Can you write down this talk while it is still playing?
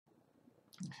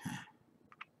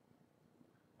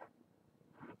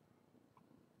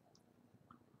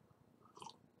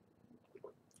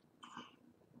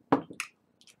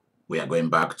We are going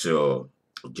back to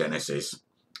Genesis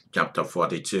chapter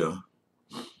 42.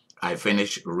 I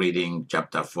finished reading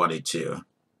chapter 42,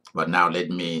 but now let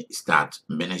me start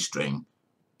ministering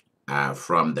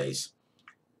from this.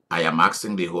 I am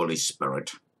asking the Holy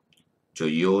Spirit to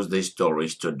use these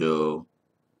stories to do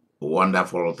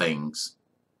wonderful things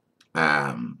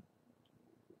um,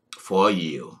 for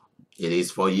you. It is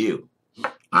for you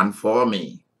and for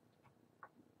me.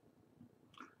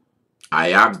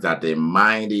 I ask that the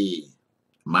mighty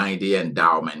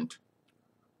endowment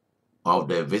of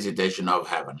the visitation of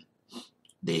heaven,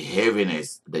 the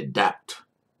heaviness, the depth,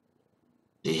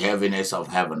 the heaviness of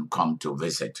heaven come to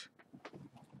visit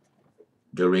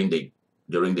during the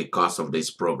course of this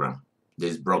program,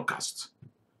 this broadcast.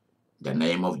 In the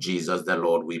name of Jesus the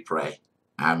Lord we pray.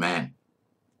 Amen.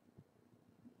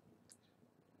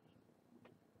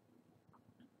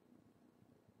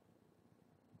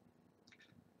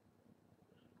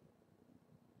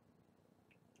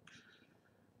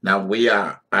 Now we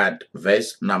are at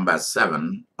verse number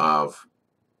 7 of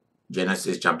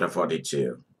Genesis chapter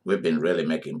 42. We've been really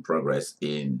making progress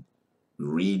in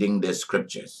reading the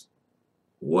scriptures,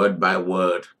 word by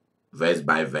word, verse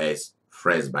by verse,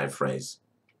 phrase by phrase.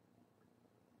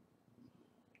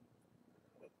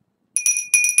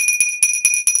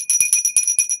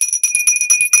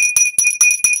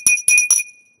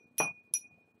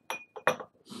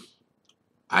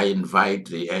 I invite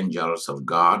the angels of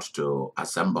God to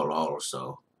assemble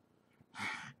also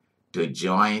to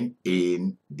join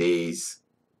in these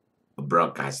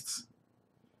broadcasts.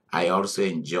 I also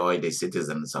enjoy the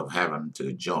citizens of heaven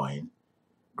to join.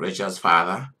 Gracious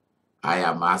Father, I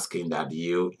am asking that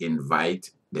you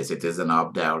invite the citizen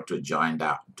up there to join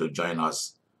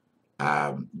us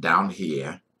down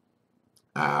here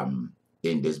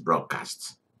in this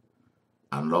broadcast.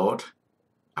 And Lord,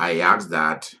 I ask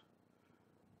that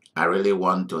I really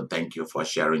want to thank you for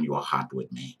sharing your heart with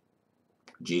me.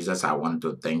 Jesus, I want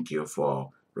to thank you for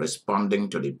responding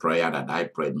to the prayer that I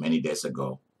prayed many days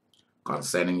ago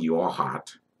concerning your heart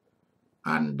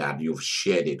and that you've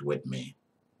shared it with me.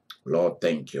 Lord,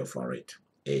 thank you for it.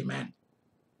 Amen.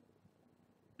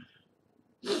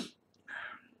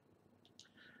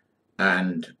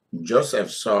 And Joseph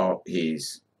saw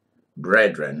his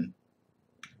brethren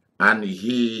and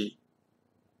he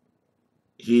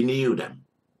knew them.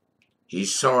 He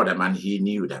saw them and he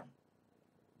knew them.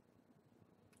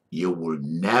 You will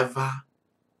never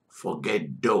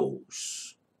forget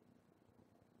those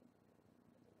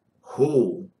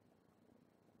who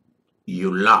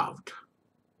you loved,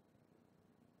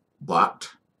 but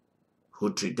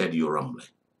who treated you wrongly.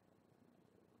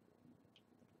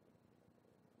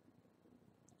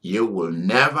 You will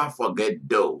never forget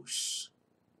those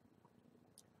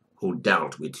who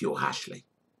dealt with you harshly.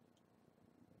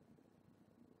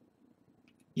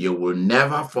 You will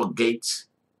never forget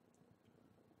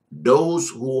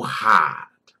those who had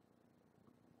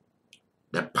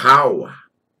the power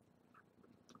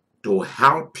to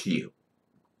help you,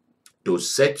 to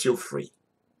set you free,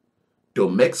 to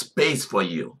make space for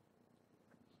you,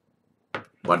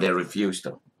 but they refused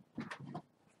to.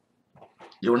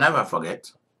 You will never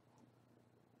forget.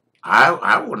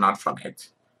 I will not forget.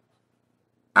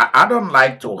 I don't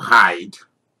like to hide.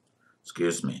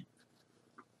 Excuse me.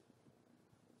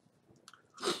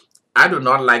 I do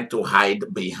not like to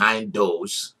hide behind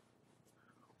those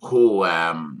who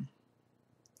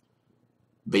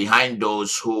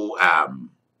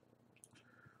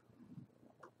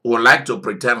would like to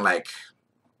pretend like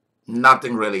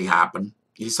nothing really happened.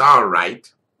 It's all right.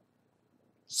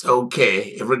 It's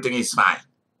okay. Everything is fine.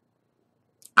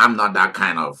 I'm not that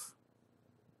kind of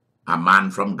a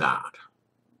man from God.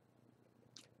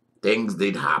 Things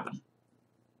did happen.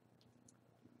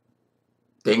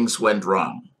 Things went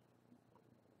wrong.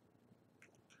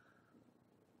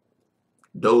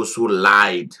 Those who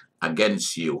lied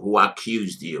against you, who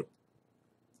accused you,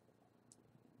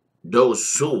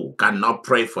 those who cannot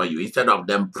pray for you, instead of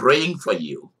them praying for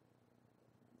you,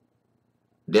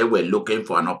 they were looking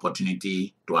for an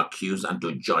opportunity to accuse and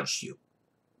to judge you.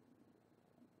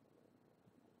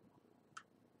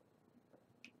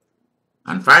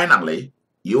 And finally,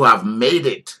 you have made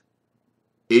it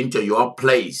into your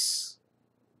place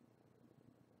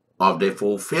of the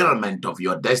fulfillment of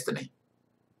your destiny.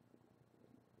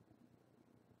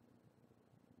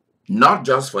 Not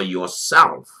just for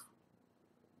yourself,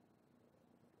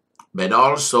 but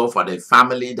also for the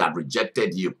family that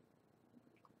rejected you.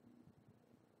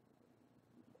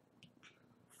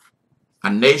 a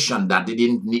nation that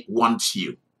didn't want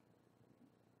you.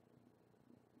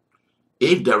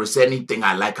 If there is anything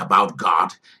I like about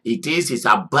God, it is his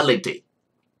ability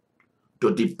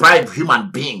to deprive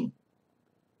human being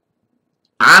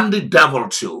and the devil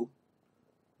too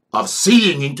of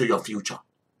seeing into your future,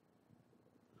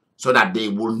 so that they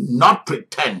will not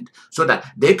pretend, so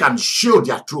that they can show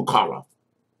their true color.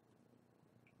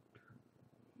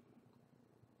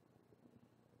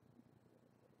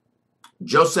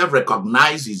 Joseph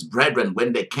recognized his brethren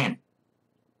when they came,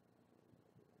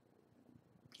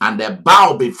 and they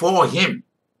bowed before him.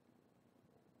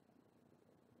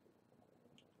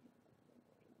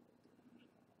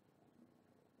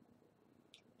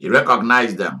 He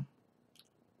recognized them.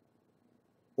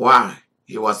 Why?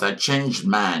 He was a changed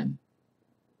man,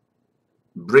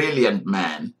 brilliant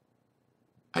man,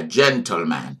 a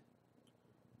gentleman,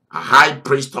 a high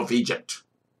priest of Egypt.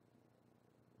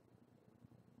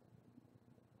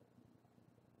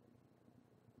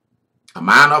 A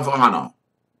man of honor,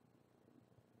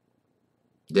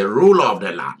 the ruler of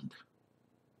the land,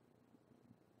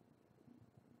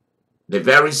 the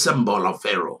very symbol of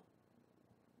Pharaoh.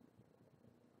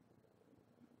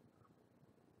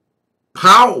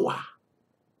 Power,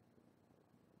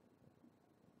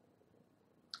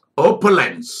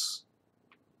 opulence,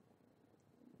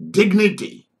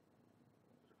 dignity,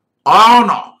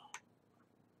 honor.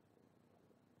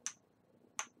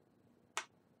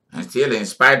 And still, in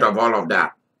spite of all of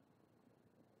that,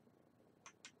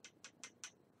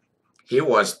 he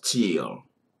was still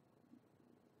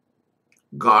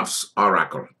God's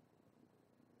oracle.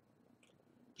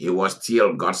 He was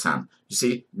still God's son. You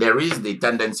see, there is the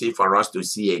tendency for us to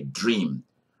see a dream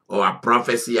or a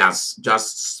prophecy as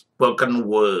just spoken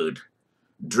word,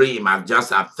 dream as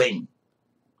just a thing.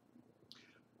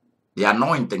 The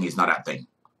anointing is not a thing.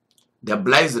 The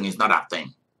blessing is not a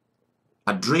thing.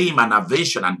 A dream and a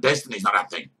vision and destiny is not a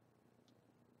thing.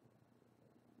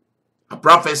 A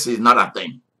prophecy is not a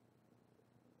thing.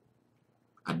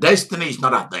 A destiny is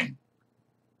not a thing.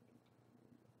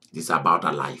 It's about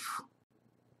a life.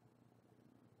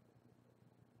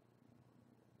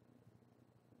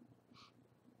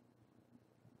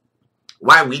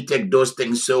 Why we take those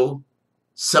things so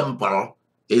simple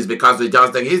is because we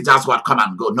just think it's just what come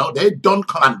and go. No, they don't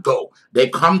come and go. They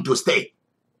come to stay.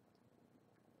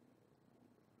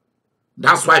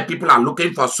 That's why people are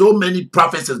looking for so many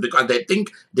prophecies, because they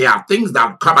think they are things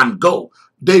that come and go.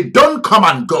 They don't come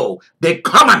and go. They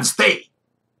come and stay.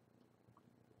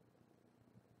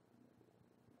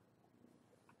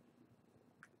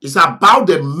 It's about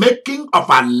the making of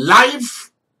a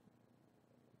life,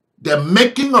 the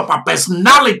making of a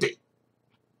personality,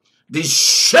 the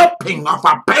shaping of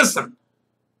a person,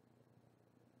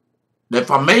 the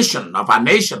formation of a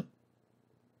nation.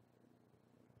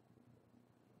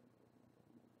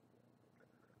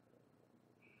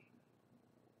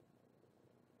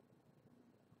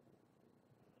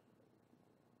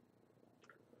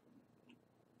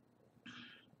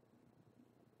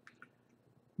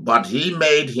 But he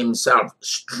made himself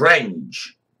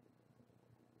strange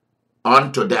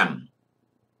unto them.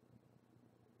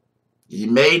 He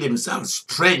made himself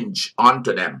strange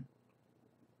unto them.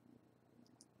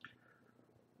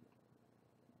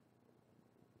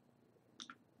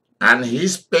 And he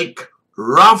spake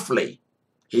roughly.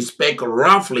 He spake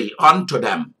roughly unto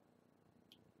them.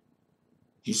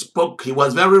 He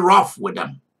was very rough with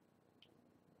them.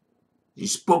 He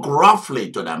spoke roughly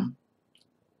to them.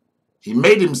 He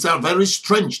made himself very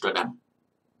strange to them.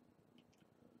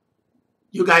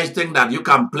 You guys think that you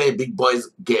can play big boys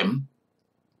game?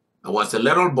 I was a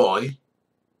little boy,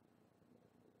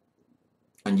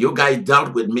 and you guys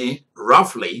dealt with me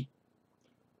roughly.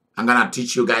 I'm going to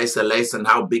teach you guys a lesson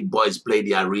how big boys play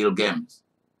their real games.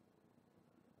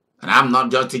 And I'm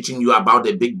not just teaching you about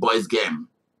the big boys game.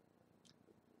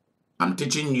 I'm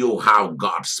teaching you how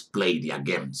gods play their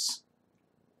games.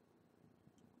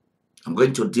 I'm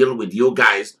going to deal with you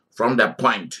guys from the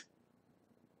point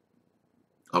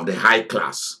of the high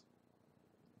class.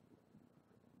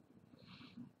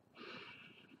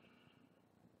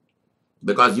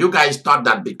 Because you guys thought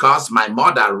that because my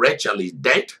mother Rachel is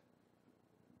dead,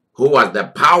 who was the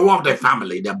power of the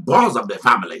family, the boss of the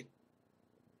family,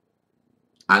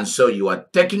 and so you are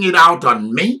taking it out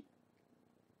on me?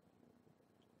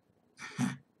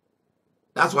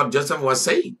 That's what Joseph was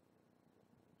saying.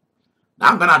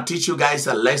 I'm going to teach you guys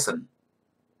a lesson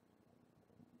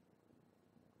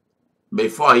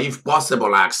before, if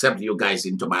possible, I accept you guys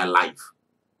into my life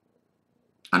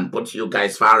and put you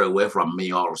guys far away from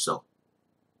me also.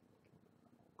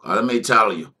 Let me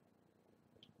tell you,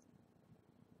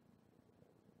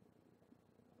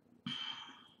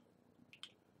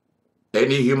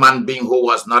 Any human being who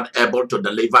was not able to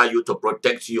deliver you, to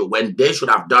protect you, when they should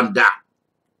have done that,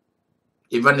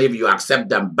 even if you accept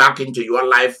them back into your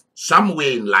life, some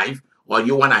way in life, or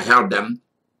you want to help them,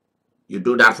 you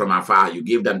do that from afar. You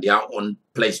give them their own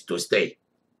place to stay.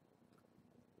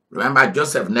 Remember,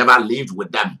 Joseph never lived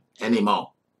with them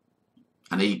anymore.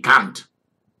 And he can't.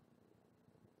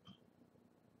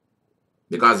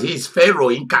 Because he is Pharaoh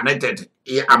incarnated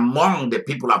among the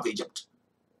people of Egypt.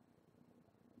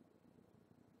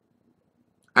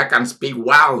 I can speak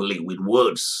wildly with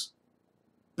words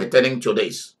pertaining to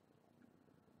this.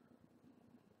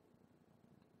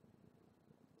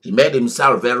 He made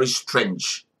himself very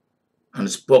strange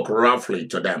and spoke roughly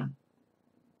to them.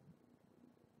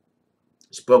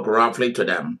 Spoke roughly to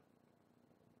them.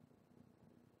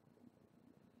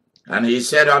 And he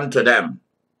said unto them,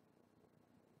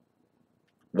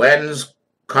 Whence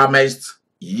comest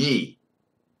ye?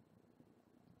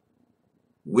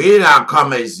 Whither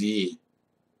comest ye?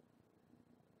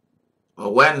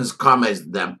 Or whence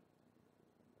comest them?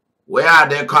 Where are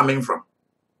they coming from?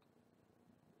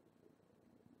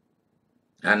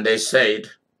 And they said,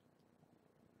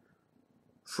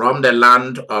 From the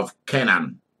land of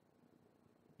Canaan,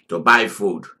 to buy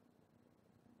food.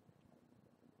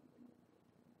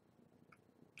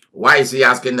 Why is he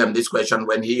asking them this question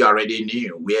when he already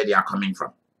knew where they are coming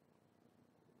from?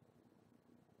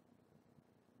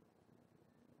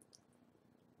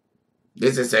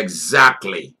 This is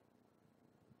exactly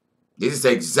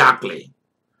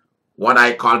what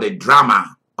I call the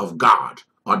drama of God,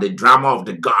 or the drama of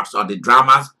the gods, or the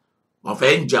dramas of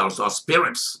angels or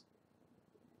spirits.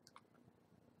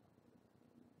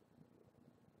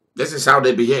 This is how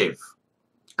they behave.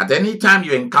 At any time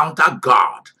you encounter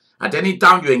God, at any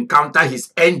time you encounter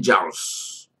his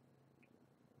angels,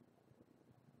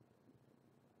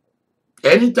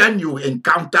 anytime you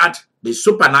encountered the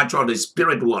supernatural, the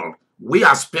spirit world, we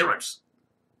are spirits.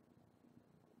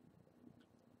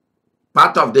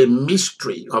 Part of the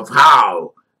mystery of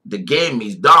how the game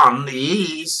is done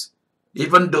is,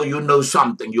 even though you know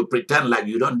something, you pretend like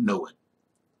you don't know it.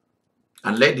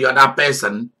 And let the other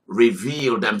person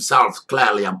reveal themselves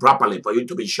clearly and properly for you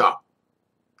to be sure,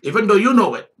 even though you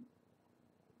know it.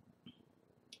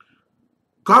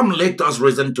 Come, let us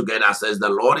reason together, says the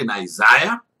Lord in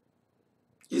Isaiah.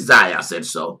 Isaiah said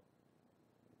so.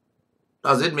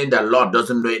 Does it mean the Lord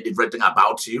doesn't know everything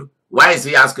about you? Why is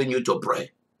he asking you to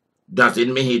pray? Does it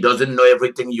mean he doesn't know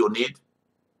everything you need?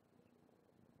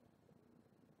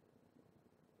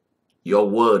 Your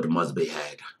word must be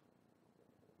heard.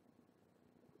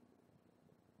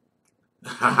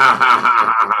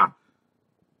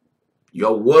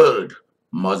 Your word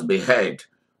must be heard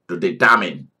to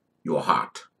determine your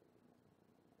heart.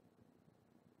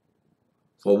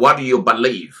 For what you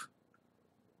believe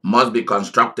must be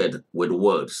constructed with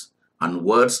words, and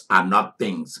words are not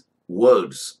things.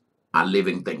 Words are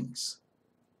living things.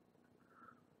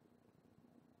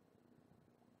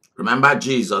 Remember,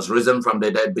 Jesus, risen from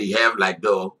the dead, behaved like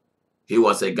though he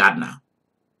was a gardener.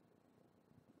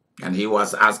 And he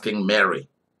was asking Mary,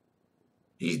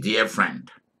 his dear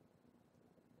friend,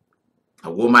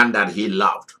 a woman that he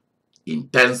loved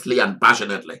intensely and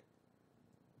passionately,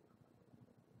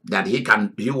 that he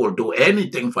will do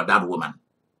anything for that woman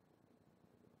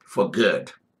for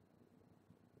good.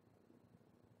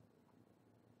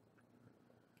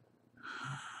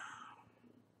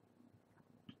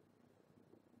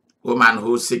 Woman,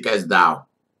 who seekest thou?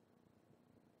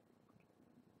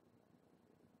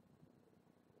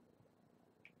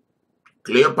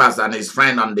 Cleopas and his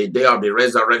friend on the day of the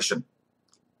resurrection,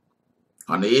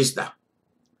 on the Easter,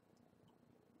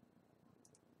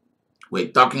 were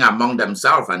talking among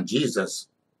themselves, and Jesus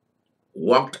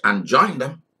walked and joined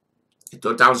them, a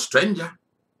total stranger,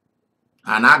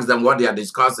 and asked them what they are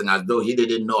discussing as though he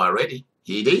didn't know already.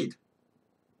 He did.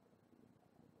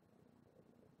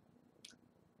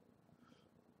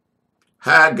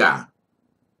 Hagar,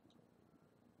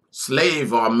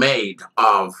 slave or maid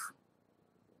of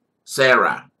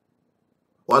Sarah,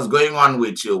 what's going on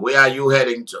with you? Where are you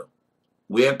heading to?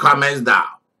 Where comest thou?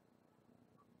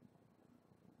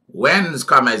 Whence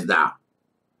comest thou?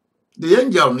 The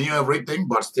angel knew everything,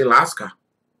 but still asked her.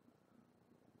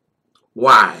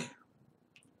 Why?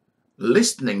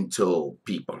 Listening to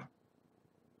people,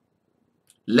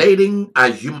 letting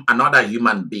another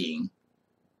human being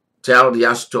tell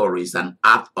their stories, an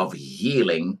act of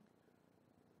healing,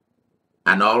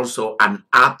 and also an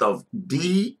act of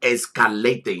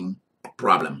de-escalating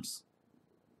problems.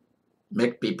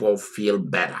 Make people feel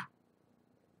better.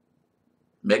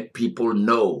 Make people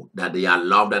know that they are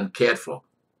loved and cared for.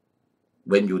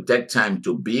 When you take time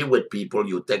to be with people,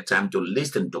 you take time to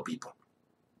listen to people.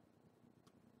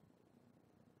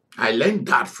 I learned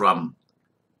that from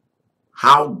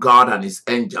how God and his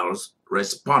angels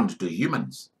respond to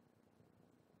humans.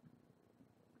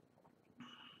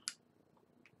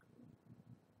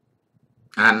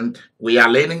 And we are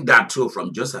learning that too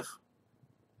from Joseph.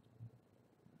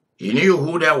 He knew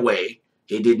who they were.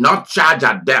 He did not charge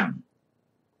at them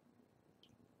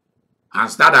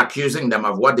and start accusing them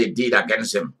of what they did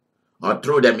against him or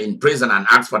throw them in prison and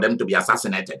ask for them to be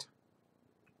assassinated.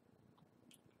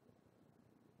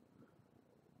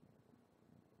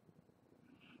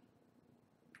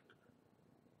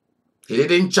 He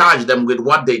didn't charge them with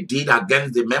what they did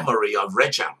against the memory of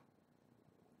Rachel.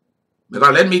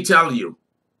 Because let me tell you,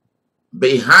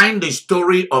 behind the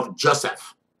story of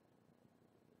Joseph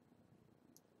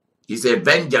is a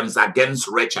vengeance against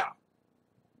Rachel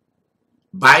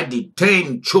by the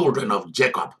 10 children of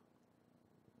Jacob.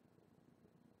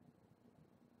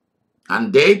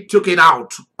 And they took it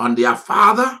out on their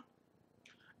father,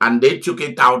 and they took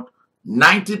it out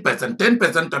 90%,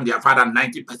 10% on their father,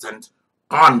 90%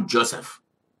 on Joseph.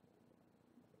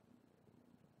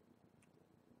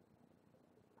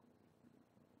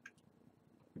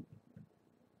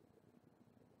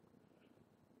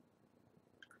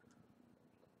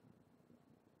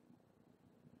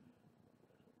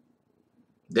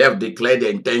 They have declared their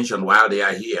intention while they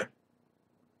are here,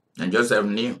 and Joseph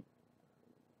knew.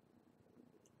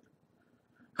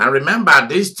 And remember, at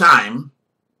this time,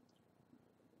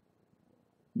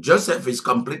 Joseph is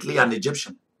completely an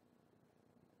Egyptian.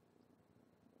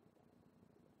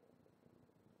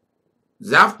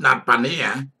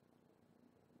 Zaphnath-Paaneah,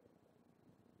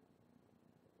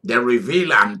 the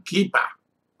revealer and keeper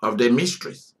of the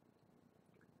mysteries,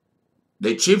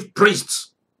 the chief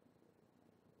priests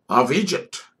of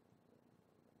Egypt,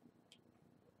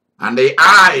 and the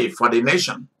eye for the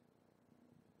nation.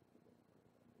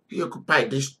 He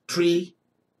occupied these 3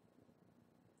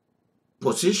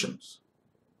 positions.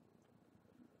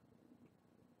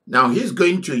 Now he's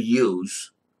going to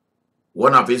use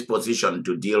one of his positions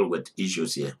to deal with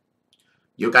issues here.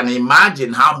 You can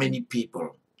imagine how many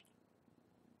people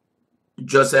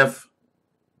Joseph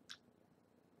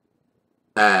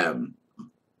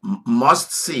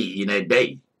must see in a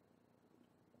day.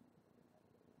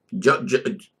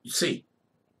 See,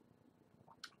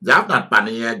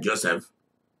 Zaphnath-Paaneah Joseph,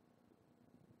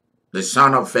 the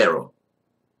son of Pharaoh,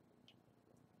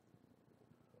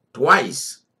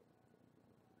 twice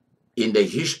in the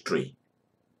history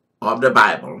of the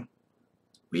Bible,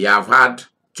 we have had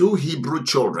 2 Hebrew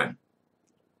children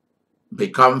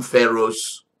become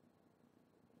Pharaoh's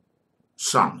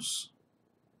sons.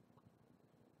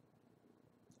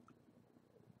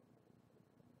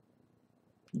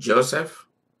 Joseph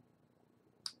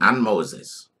and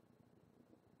Moses.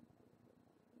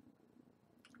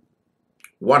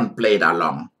 One played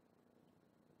along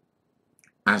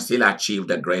and still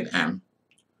achieved a great aim.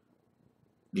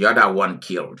 The other one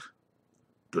killed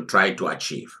to try to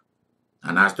achieve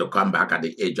and has to come back at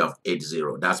the age of 80.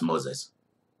 That's Moses.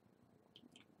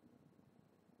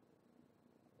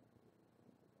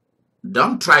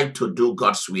 Don't try to do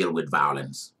God's will with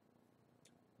violence.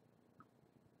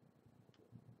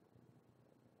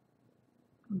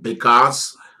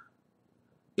 Because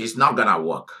it's not going to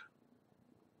work.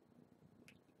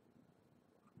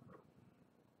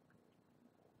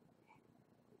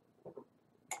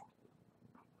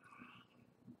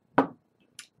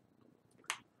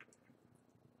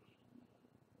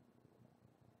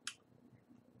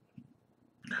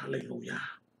 Hallelujah.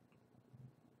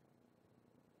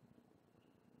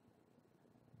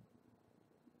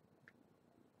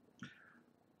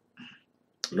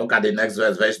 Look at the next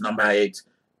verse, verse number 8.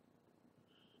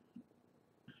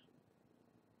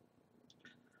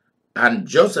 And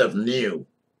Joseph knew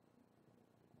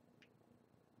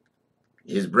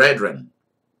his brethren.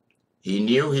 He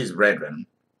knew his brethren,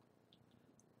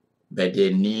 but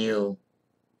they knew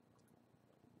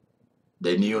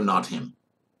not him.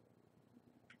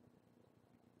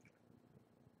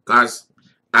 Because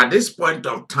at this point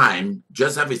of time,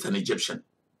 Joseph is an Egyptian.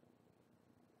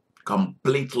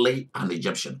 Completely an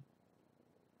Egyptian.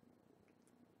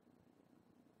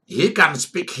 He can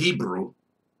speak Hebrew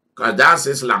because that's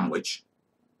his language,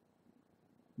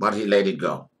 but he let it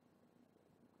go.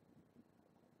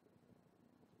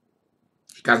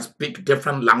 He can speak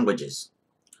different languages.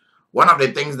 One of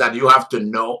the things that you have to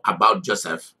know about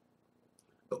Joseph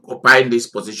occupying this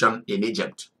position in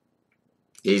Egypt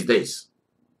is this.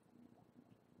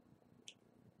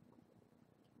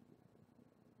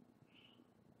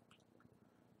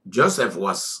 Joseph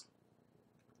was,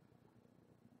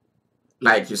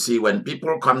 like you see, when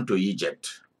people come to Egypt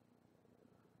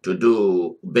to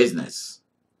do business,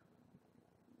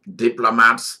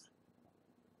 diplomats,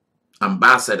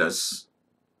 ambassadors,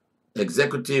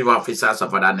 executive officers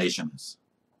of other nations.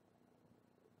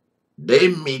 They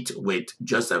meet with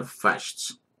Joseph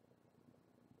first,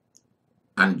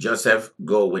 and Joseph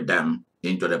go with them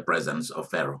into the presence of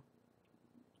Pharaoh,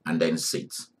 and then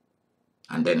sits.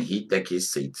 And then he take his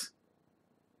seat.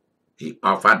 He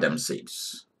offered them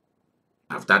seats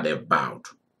after they bowed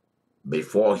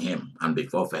before him and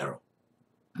before Pharaoh,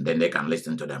 and then they can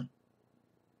listen to them.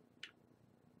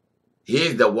 He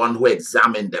is the one who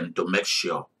examined them to make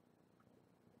sure.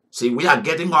 See, we are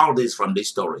getting all this from these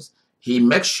stories. He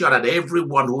makes sure that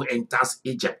everyone who enters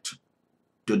Egypt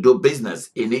to do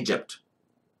business in Egypt,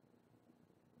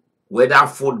 whether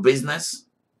food business,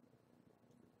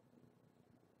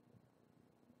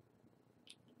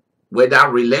 whether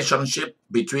relationship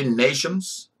between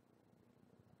nations,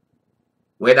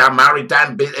 whether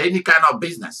maritime, any kind of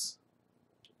business,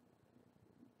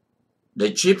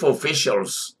 the chief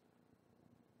officials,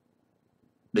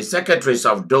 the secretaries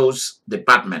of those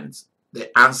departments, they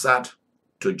answered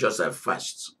to Joseph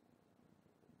first.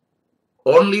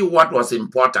 Only what was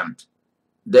important,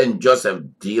 then Joseph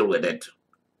deal with it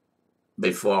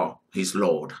before his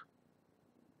Lord,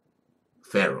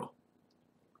 Pharaoh.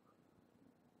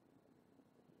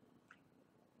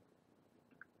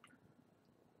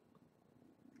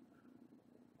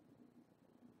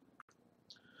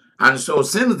 And so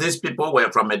since these people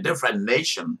were from a different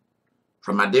nation,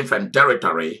 from a different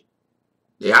territory,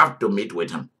 they have to meet with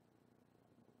him.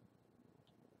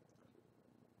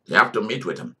 They have to meet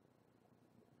with him.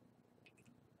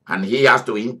 And he has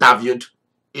to interview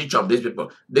each of these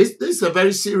people. This is a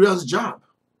very serious job.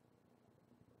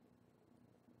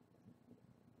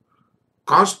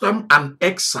 Custom and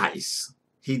excise,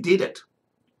 he did it.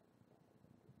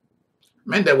 I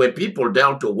mean, there were people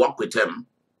there to work with him,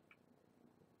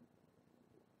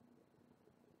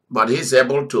 but he's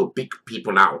able to pick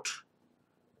people out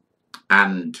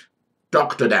and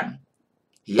talk to them.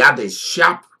 He had a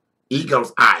sharp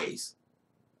eagle's eyes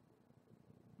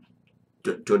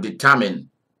to determine,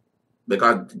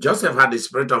 because Joseph had the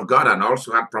Spirit of God and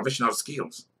also had professional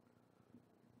skills.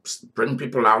 Bring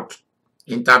people out,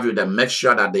 interview them, make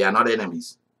sure that they are not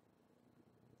enemies.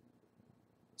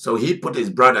 So he put his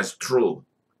brothers through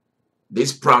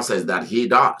this process that he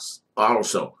does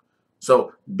also.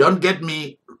 So don't get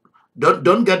the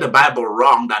Bible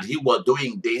wrong that he was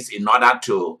doing this in order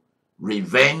to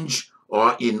revenge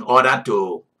or in order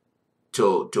to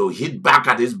hit back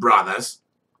at his brothers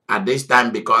at this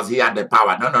time because he had the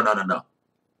power. No.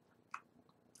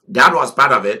 That was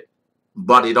part of it,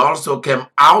 but it also came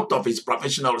out of his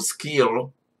professional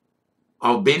skill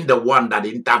of being the one that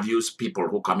interviews people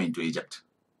who come into Egypt.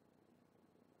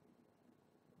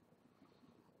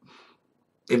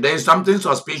 If there is something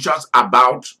suspicious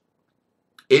about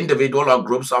individual or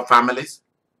groups of families,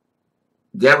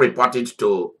 they report it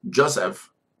to Joseph,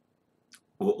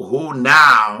 who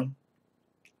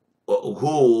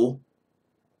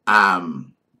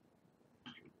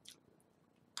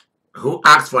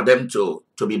asks for them to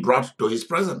be brought to his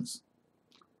presence.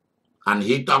 And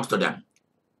he talks to them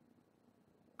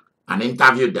and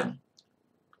interviewed them.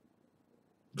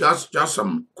 Just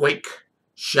some quick,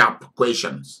 sharp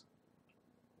questions.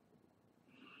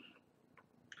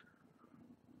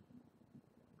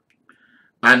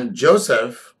 And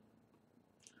Joseph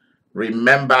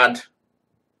remembered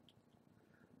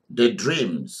the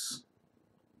dreams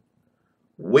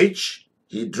which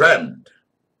he dreamed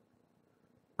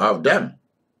of them.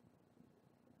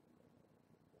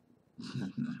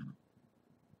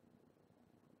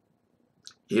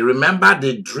 He remembered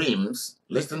the dreams.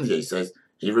 Listen here, he says,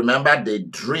 he remembered the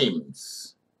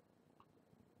dreams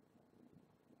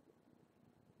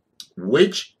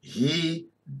which he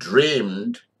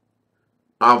dreamed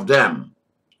of them.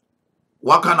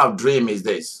 What kind of dream is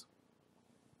this?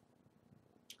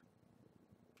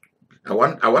 I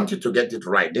want you to get it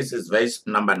right. This is verse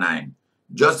number 9.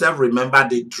 Joseph remembered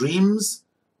the dreams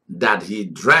that he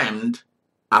dreamed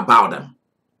about them.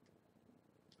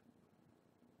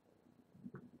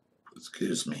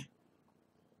 Excuse me.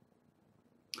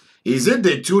 Is it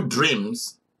the 2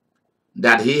 dreams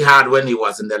that he had when he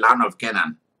was in the land of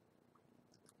Canaan?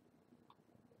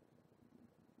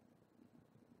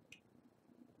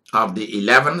 Of the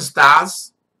 11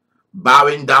 stars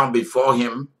bowing down before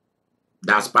him?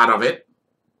 That's part of it.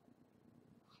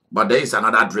 But there is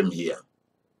another dream here.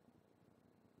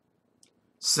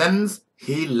 Since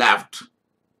he left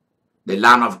the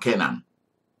land of Canaan,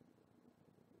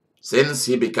 since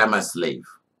he became a slave,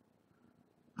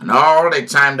 and all the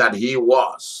time that he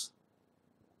was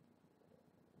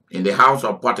in the house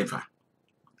of Potiphar,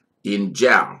 in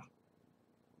jail,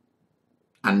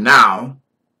 And now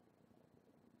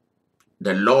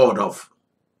the Lord of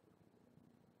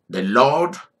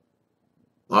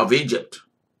Egypt,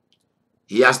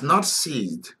 he has not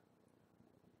ceased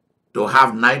to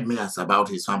have nightmares about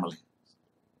his family.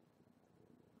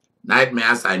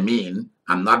 Nightmares, I mean,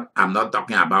 I'm not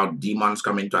talking about demons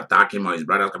coming to attack him or his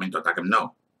brothers coming to attack him.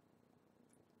 No.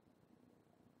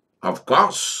 Of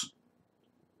course,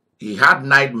 he had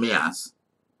nightmares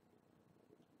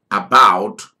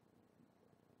about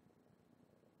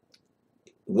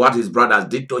what his brothers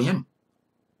did to him.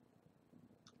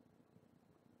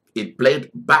 It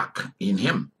played back in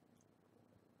him.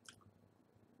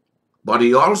 But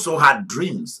he also had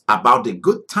dreams about the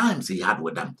good times he had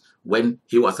with them when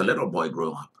he was a little boy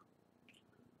growing up.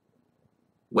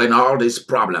 When all this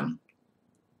problem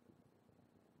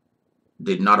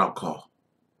did not occur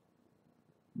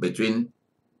between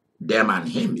them and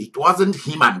him. It wasn't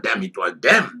him and them, it was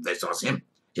them versus him.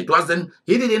 He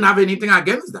didn't have anything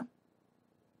against them.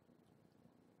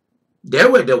 They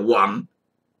were the one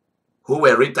who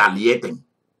were retaliating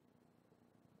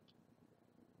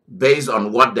based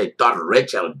on what they thought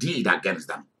Rachel did against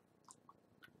them.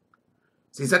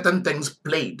 See, certain things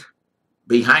played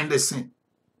behind the scene,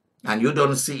 and you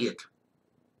don't see it.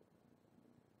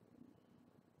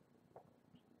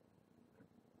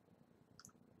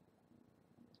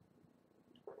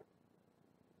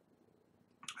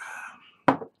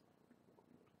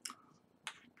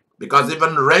 Because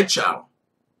even Rachel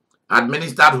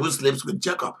administered who sleeps with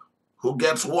Jacob, who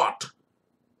gets what.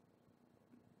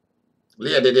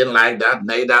 Leah didn't like that,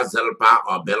 neither Zilpah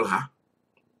or Bilhah.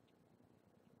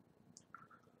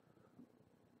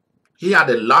 He had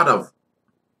a lot of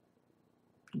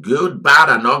good, bad,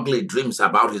 and ugly dreams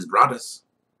about his brothers.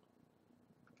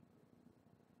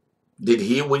 Did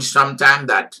he wish sometime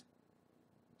that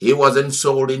he wasn't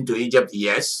sold into Egypt?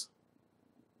 Yes.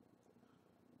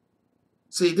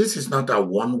 See, this is not a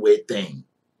one-way thing.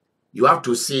 You have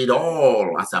to see it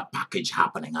all as a package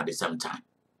happening at the same time.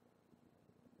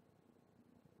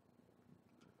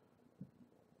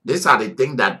 These are the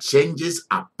things that changes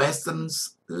a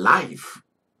person's life.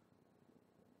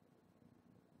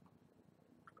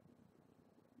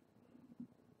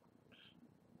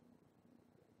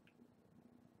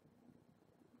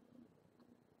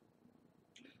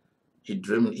 He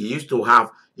used to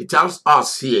have, it tells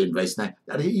us here in verse 9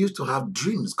 that he used to have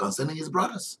dreams concerning his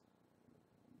brothers.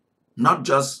 Not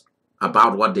just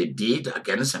about what they did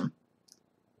against him,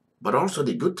 but also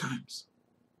the good times.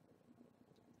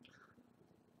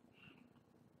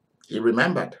 He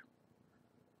remembered.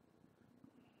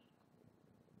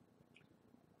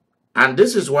 And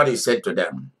this is what he said to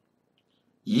them.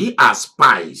 Ye are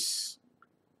spies.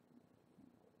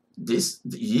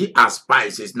 Ye are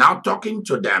spies. He's now talking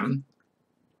to them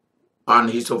on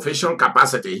his official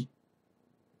capacity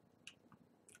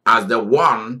as the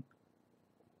one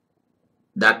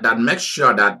that makes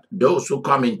sure that those who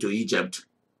come into Egypt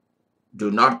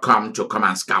do not come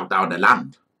and scout out the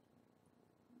land.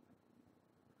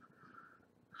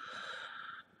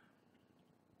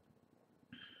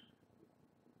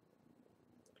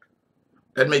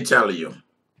 Let me tell you,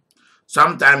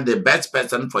 sometimes the best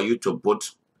person for you to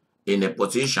put in a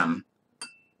position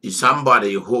is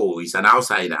somebody who is an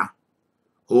outsider,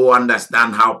 who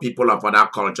understands how people of other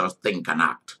cultures think and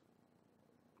act.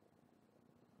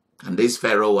 And this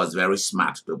Pharaoh was very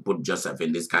smart to put Joseph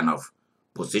in this kind of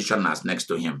position as next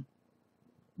to him,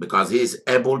 because he is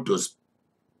able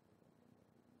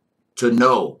to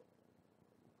know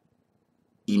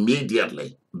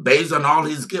immediately, based on all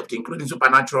his gifts, including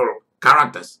supernatural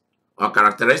characters or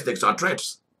characteristics or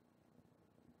traits,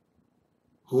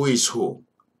 who is who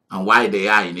and why they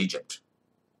are in Egypt.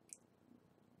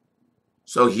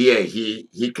 So here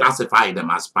he classified them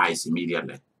as spies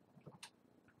immediately.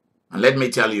 And let me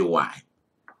tell you why.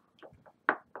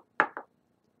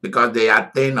 Because there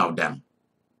are 10 of them.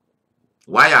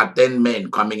 Why are 10 men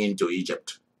coming into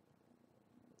Egypt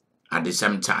at the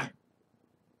same time?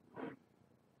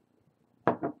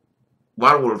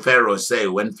 What will Pharaoh say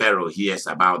when Pharaoh hears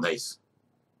about this?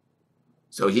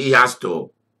 So he has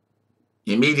to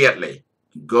immediately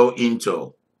go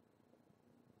into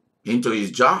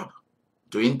his job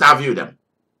to interview them.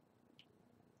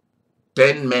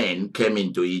 10 men came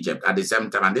into Egypt at the same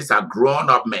time, and these are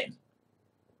grown-up men.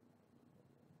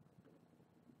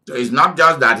 So it's not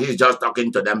just that he's just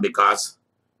talking to them because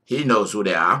he knows who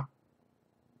they are,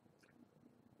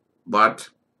 but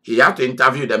he has to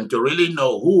interview them to really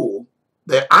know who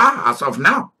they are as of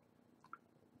now.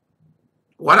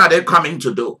 What are they coming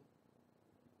to do?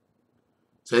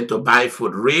 Say to buy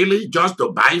food. Really? Just to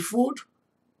buy food?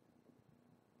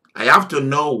 I have to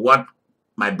know what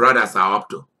my brothers are up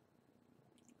to.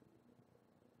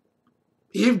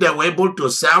 If they were able to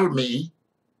sell me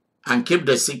and keep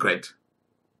the secret,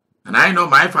 and I know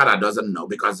my father doesn't know,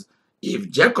 because if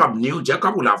Jacob knew,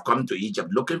 Jacob would have come to Egypt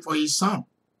looking for his son.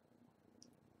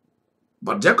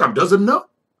 But Jacob doesn't know.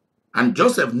 And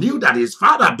Joseph knew that his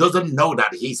father doesn't know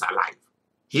that he's alive.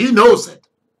 He knows it.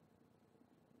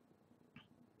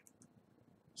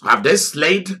 So have they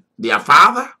slayed their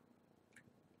father?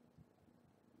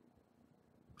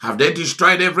 Have they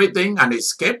destroyed everything and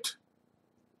escaped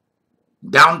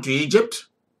down to Egypt?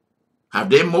 Have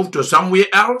they moved to somewhere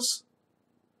else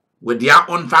with their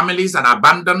own families and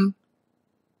abandoned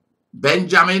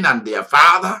Benjamin and their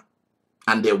father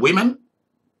and their women?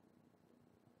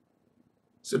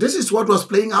 So this is what was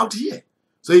playing out here.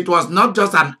 So it was not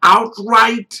just an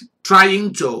outright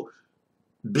trying to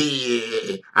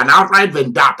be an outright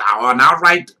vendetta or an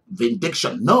outright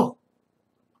vindication. No.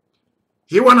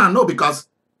 He want to know because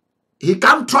he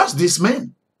can't trust these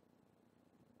men.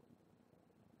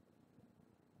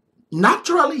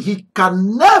 Naturally, he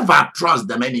can never trust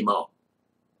them anymore.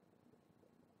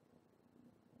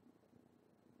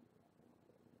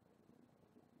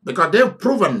 Because they've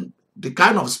proven the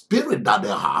kind of spirit that they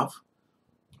have,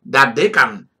 that they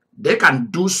can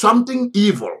do something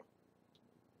evil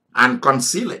and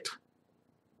conceal it.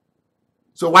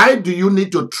 So why do you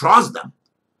need to trust them?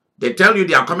 They tell you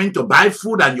they are coming to buy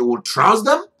food and you will trust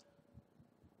them?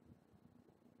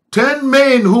 10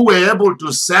 men who were able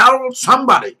to sell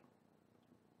somebody.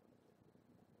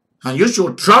 And you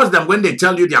should trust them when they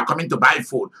tell you they are coming to buy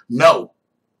food. No.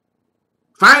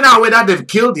 Find out whether they've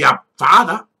killed their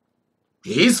father,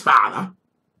 his father.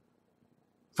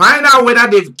 Find out whether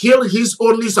they've killed his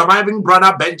only surviving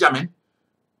brother, Benjamin,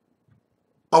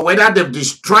 or whether they've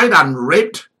destroyed and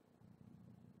raped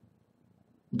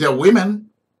the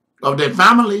women of the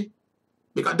family,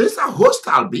 because these are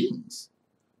hostile beings.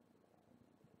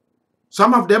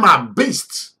 Some of them are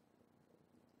beasts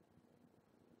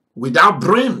without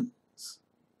brains,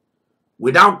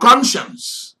 without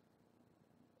conscience.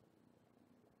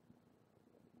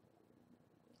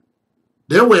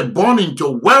 They were born into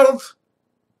wealth,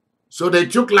 so they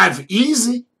took life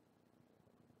easy.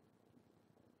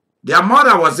 Their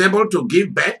mother was able to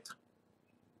give birth.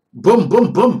 Boom,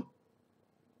 boom, boom.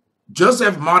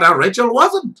 Joseph's mother, Rachel,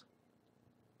 wasn't.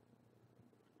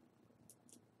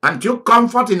 And took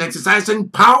comfort in exercising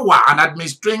power and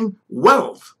administering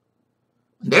wealth.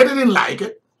 They didn't like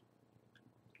it.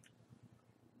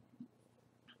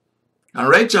 And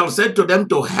Rachel said to them,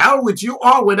 to hell with you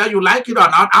all, whether you like it or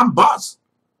not, I'm boss.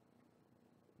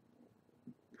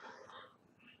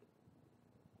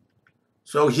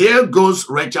 So here goes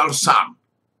Rachel's son,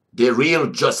 the real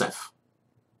Joseph.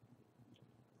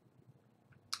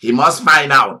 He must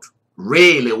find out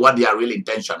really what their real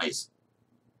intention is.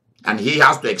 And he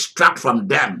has to extract from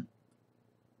them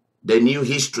the new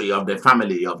history of the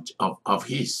family of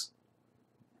his.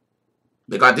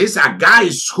 Because these are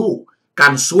guys who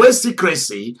can swear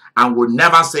secrecy and will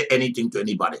never say anything to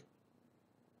anybody.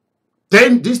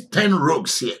 These 10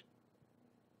 rogues here.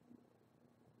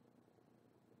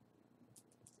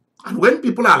 And when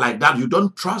people are like that, you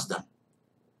don't trust them.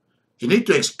 You need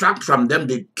to extract from them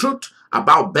the truth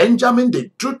about Benjamin, the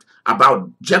truth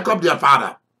about Jacob, their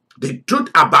father, the truth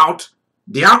about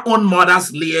their own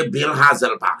mothers, Leah, Bilhah,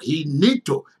 Zilpah. He need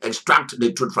to extract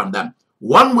the truth from them.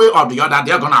 One way or the other,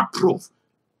 they're going to prove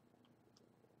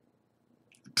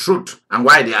truth and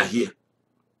why they are here.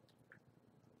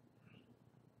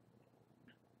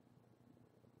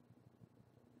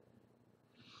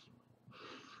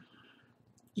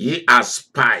 Ye are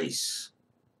spies.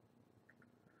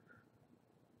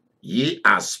 Ye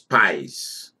are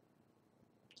spies.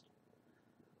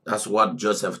 That's what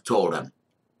Joseph told them.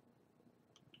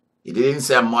 He didn't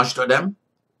say much to them.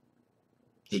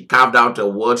 He carved out a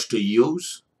word to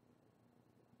use.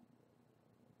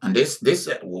 And this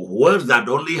words that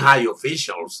only high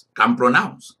officials can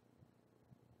pronounce.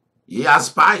 Ye are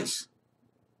spies.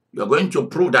 You're going to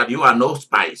prove that you are no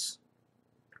spies.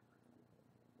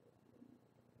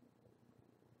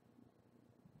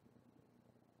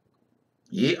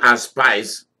 Ye are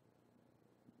spies.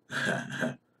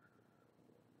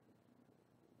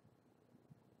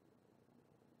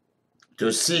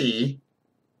 To see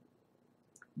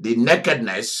the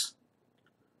nakedness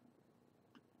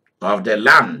of the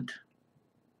land.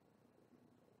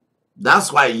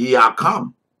 That's why ye are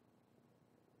come.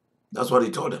 That's what he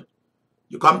told them.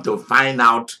 You come to find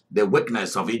out the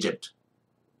weakness of Egypt,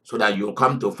 so that you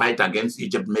come to fight against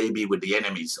Egypt, maybe with the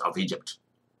enemies of Egypt.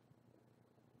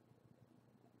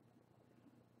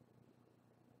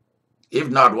 If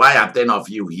not, why are 10 of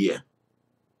you here?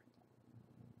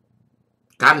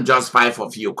 Can't just 5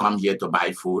 of you come here to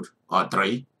buy food, or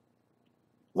 3?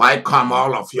 Why come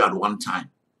all of you at one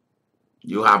time?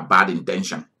 You have bad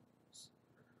intention.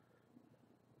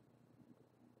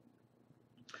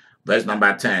 Verse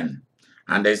number 10.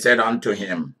 And they said unto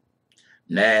him,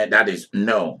 Nay, that is,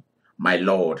 no, my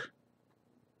Lord,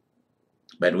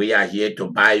 but we are here to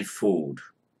buy food.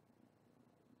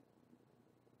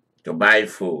 To buy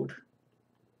food.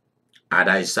 Are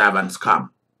thy servants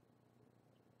come?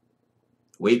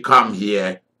 We come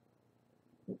here.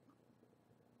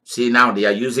 See, now they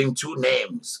are using 2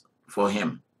 names for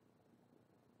him.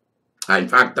 In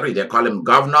fact, 3. They call him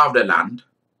governor of the land,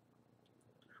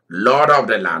 lord of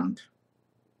the land,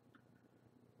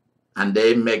 and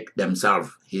they make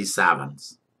themselves his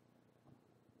servants.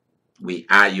 We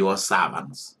are your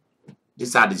servants.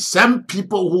 These are the same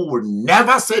people who would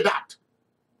never say that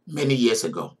many years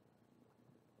ago.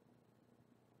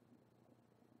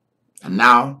 And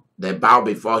now they bow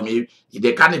before him.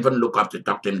 They can't even look up to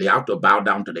talk to him. They have to bow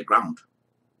down to the ground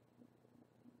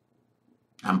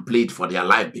and plead for their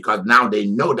life, because now they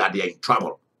know that they are in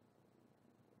trouble.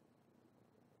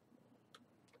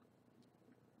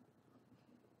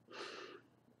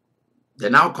 They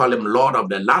now call him Lord of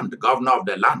the land, governor of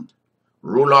the land,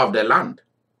 ruler of the land.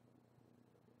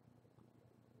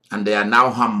 And they are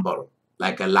now humble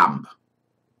like a lamb.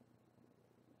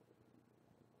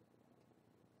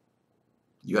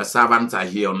 Your servants are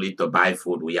here only to buy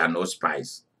food. We are no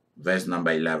spies. Verse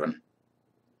number 11.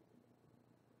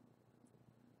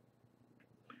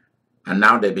 And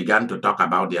now they began to talk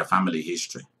about their family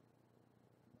history.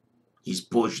 He's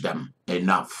pushed them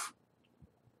enough.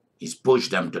 He's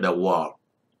pushed them to the wall.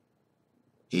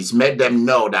 He's made them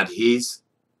know that he's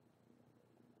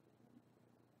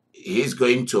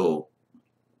going to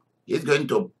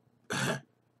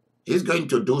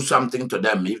do something to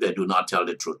them if they do not tell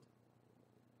the truth.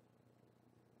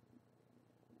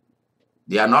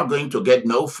 They are not going to get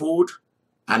no food,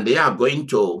 and they are going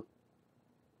to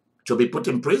be put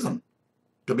in prison,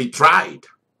 to be tried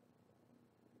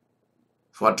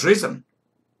for treason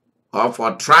or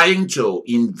for trying to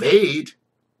invade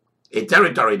a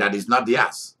territory that is not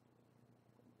theirs.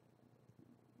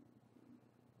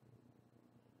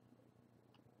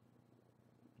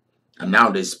 And now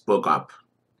they spoke up.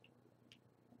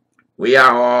 We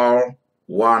are all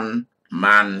one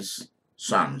man's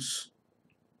sons.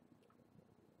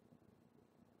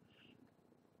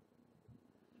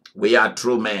 We are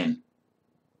true men,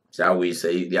 shall we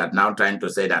say. They are now trying to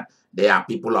say that they are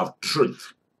people of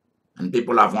truth and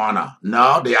people of honor.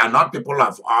 No, they are not people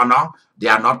of honor. They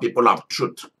are not people of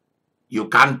truth. You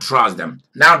can't trust them.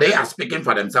 Now they are speaking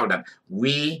for themselves that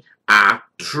we are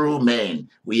true men.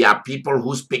 We are people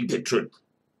who speak the truth.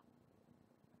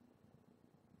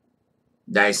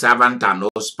 Thy servant are no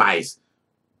spies.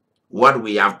 What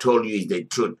we have told you is the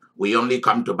truth. We only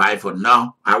come to buy food.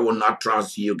 No, I will not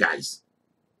trust you guys.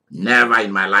 Never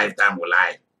in my lifetime will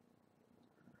I.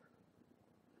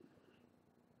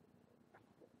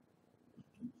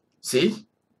 See,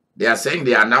 they are saying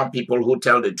they are now people who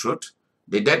tell the truth.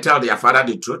 Did they tell their father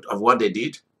the truth of what they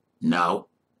did? No.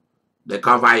 They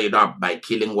cover it up by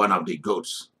killing one of the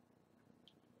goats.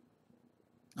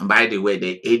 And by the way,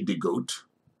 they ate the goat.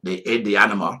 They ate the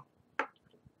animal.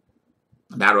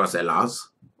 That was a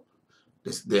loss.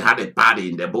 They had a party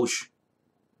in the bush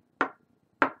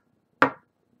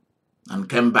and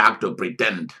came back to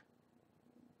pretend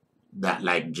that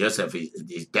like Joseph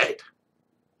is dead.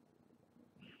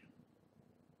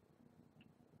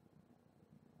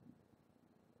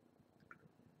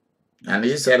 And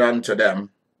he said unto them,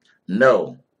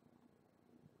 no,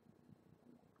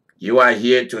 you are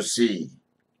here to see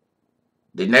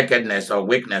the nakedness or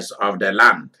weakness of the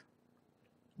land.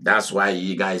 That's why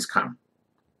you guys come.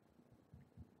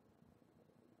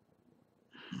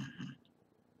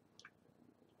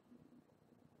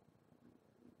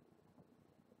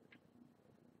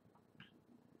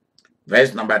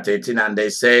 Verse number 13, and they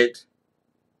said,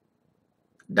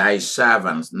 thy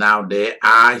servants, now they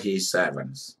are his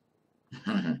servants.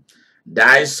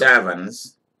 Thy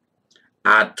servants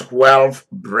are 12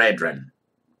 brethren,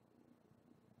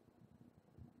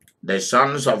 the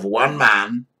sons of one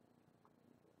man,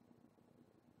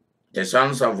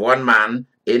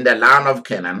 in the land of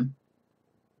Canaan.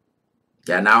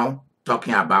 They are now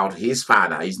talking about his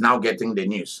father. He's now getting the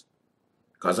news,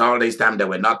 because all this time they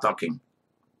were not talking.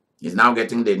 He's now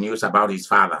getting the news about his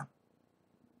father,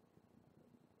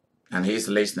 and he's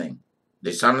listening.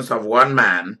 The sons of one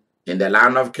man in the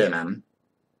land of Canaan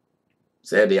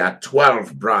said there are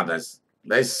 12 brothers.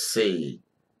 Let's see.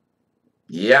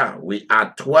 Yeah, we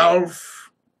are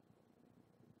 12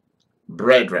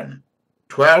 brethren.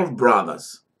 12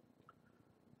 brothers.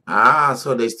 Ah,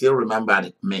 so they still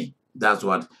remembered me. That's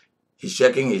what he's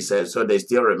shaking his head. So they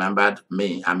still remembered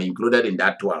me. I'm included in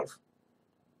that 12.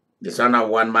 The son of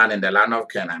one man in the land of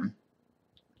Canaan.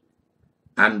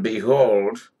 And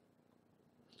behold,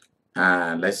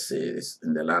 let's see this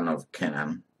in the land of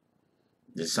Canaan.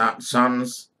 The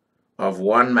sons of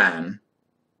one man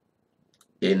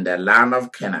in the land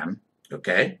of Canaan.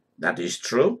 Okay, that is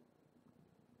true.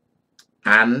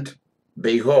 And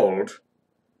behold,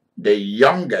 the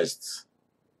youngest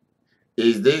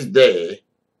is this day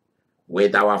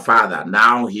with our father.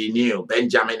 Now he knew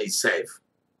Benjamin is safe.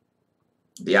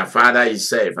 Their father is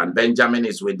safe, and Benjamin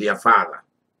is with their father.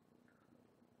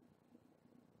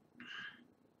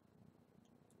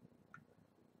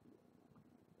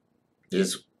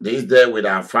 Is this day with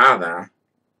our father,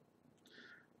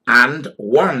 and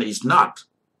one is not.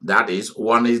 That is,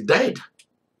 one is dead,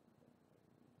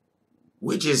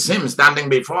 which is him standing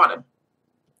before them.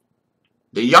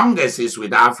 The youngest is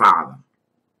with our father,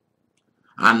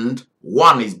 and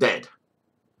one is dead.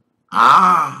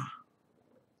 Ah,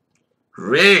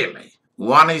 really?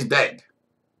 One is dead.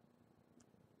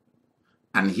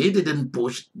 And he didn't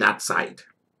push that side.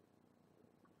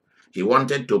 He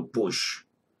wanted to push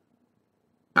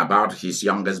about his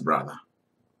youngest brother.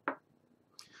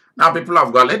 Now, people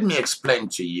of God, let me explain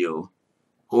to you,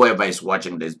 whoever is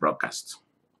watching this broadcast.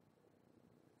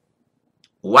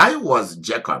 Why was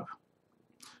Jacob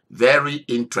very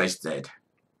interested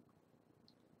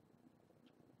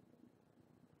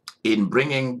in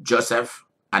bringing Joseph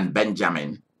and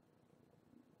Benjamin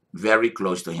very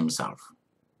close to himself?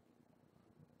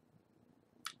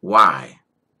 Why?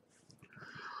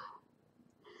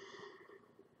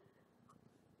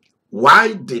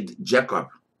 Why did Jacob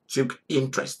take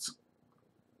interest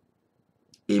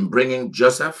in bringing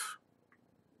Joseph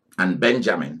and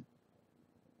Benjamin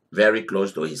very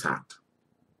close to his heart?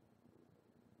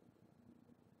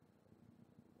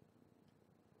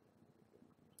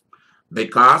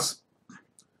 Because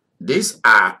these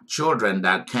are children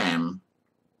that came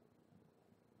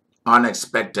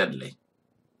unexpectedly.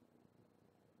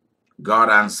 God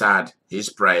answered his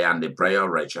prayer and the prayer of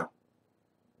Rachel.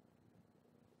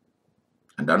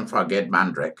 And don't forget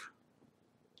Mandrake.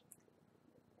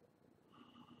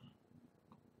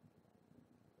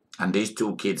 And these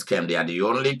two kids came. They are the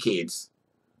only kids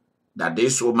that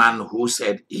this woman who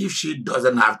said if she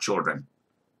doesn't have children,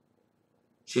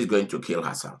 she's going to kill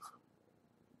herself.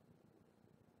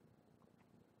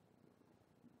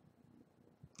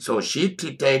 So she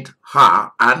treated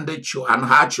her and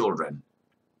her children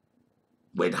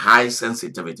with high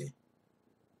sensitivity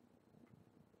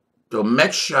to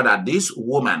make sure that this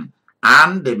woman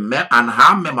and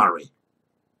her memory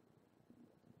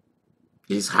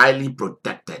is highly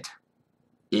protected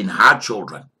in her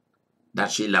children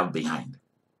that she left behind.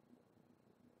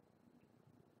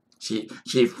 She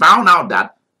found out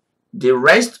that the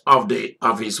rest of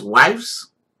his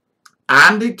wives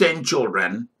and the 10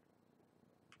 children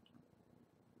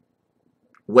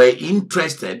were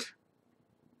interested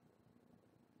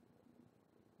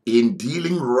in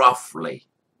dealing roughly.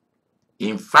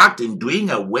 In fact, in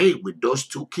doing away with those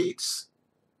 2 kids,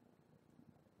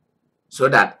 so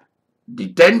that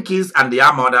the 10 kids and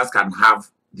their mothers can have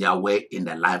their way in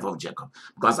the life of Jacob.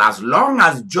 Because as long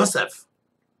as Joseph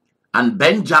and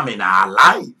Benjamin are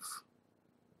alive,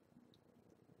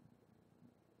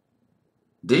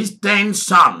 these 10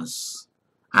 sons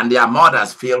and their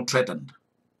mothers feel threatened.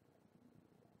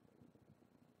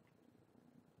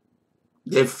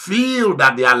 They feel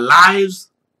that their lives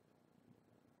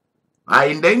are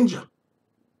in danger.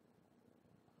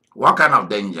 What kind of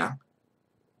danger?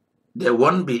 There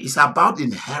won't be. It's about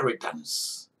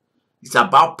inheritance. It's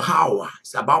about power.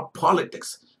 It's about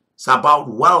politics. It's about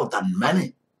wealth and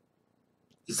money.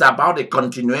 It's about the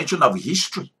continuation of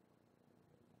history.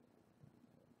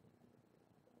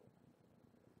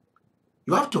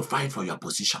 You have to fight for your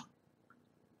position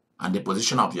and the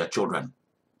position of your children.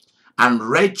 And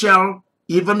Rachel,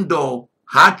 even though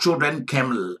her children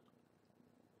came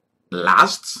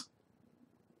last,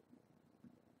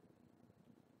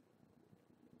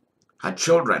 her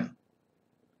children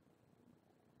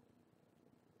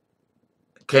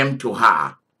came to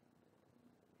her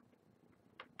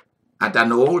at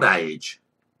an old age.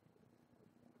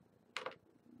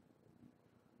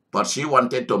 But she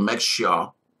wanted to make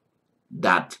sure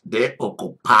that they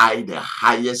occupy the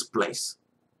highest place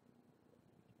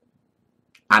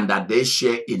and that they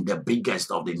share in the biggest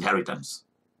of the inheritance.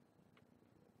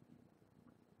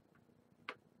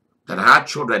 That her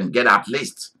children get at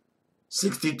least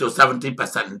 60 to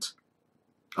 70%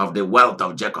 of the wealth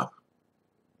of Jacob.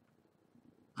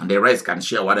 And the rest can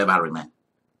share whatever remains.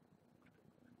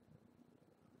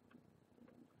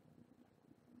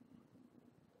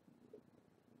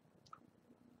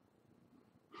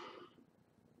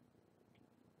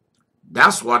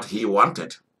 That's what he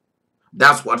wanted.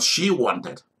 That's what she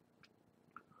wanted.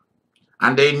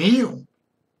 And they knew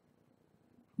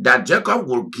that Jacob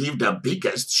would give the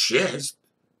biggest shares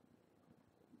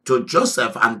to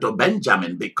Joseph and to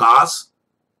Benjamin because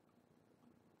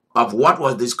of what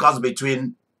was discussed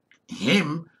between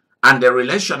him and the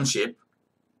relationship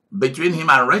between him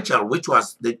and Rachel, which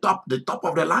was the top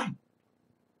of the line.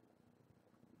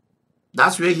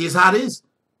 That's where his heart is.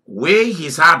 Where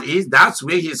his heart is, that's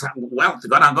where his wealth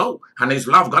gonna go and his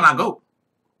love gonna go.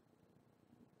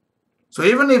 So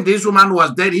even if this woman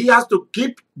was dead, he has to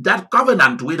keep that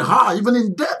covenant with her, even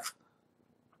in death.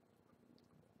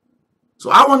 So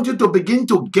I want you to begin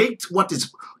to get what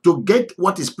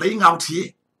is playing out here.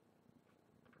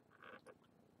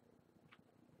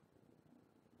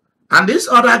 And these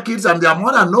other kids and their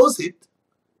mother knows it.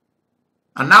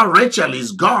 And now Rachel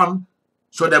is gone,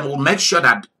 so they will make sure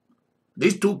that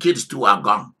these two kids too are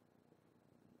gone.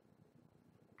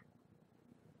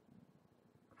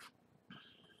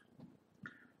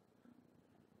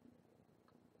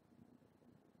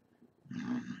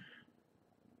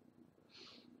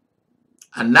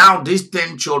 And now these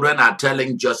 10 children are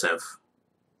telling Joseph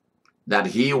that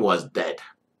he was dead.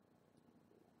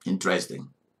 Interesting.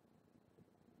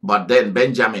 But then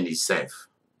Benjamin is safe.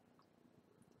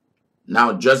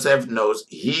 Now Joseph knows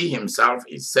he himself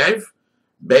is safe.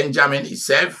 Benjamin is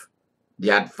safe.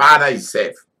 Their father is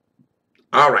safe.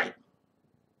 All right.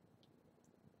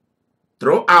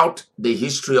 Throughout the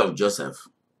history of Joseph,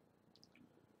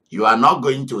 you are not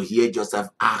going to hear Joseph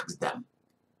ask them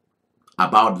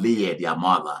about Leah, their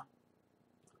mother,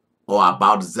 or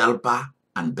about Zilpah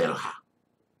and Bilhah.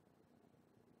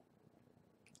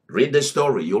 Read the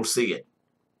story, you'll see it.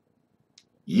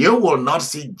 You will not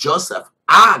see Joseph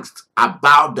asked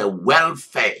about the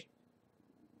welfare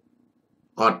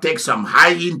or take some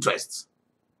high interest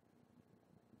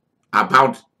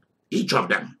about each of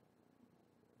them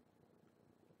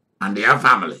and their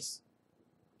families.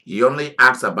 He only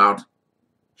asks about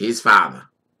his father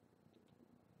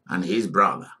and his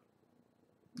brother.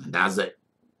 And that's it.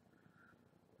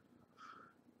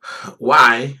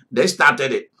 Why? They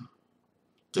started it.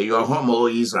 To your home, O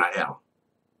Israel.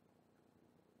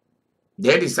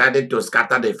 They decided to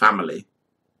scatter the family.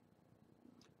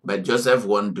 But Joseph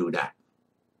won't do that.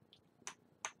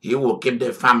 He will keep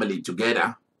the family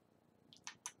together,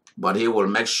 but he will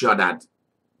make sure that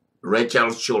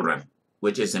Rachel's children,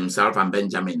 which is himself and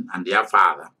Benjamin and their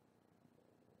father,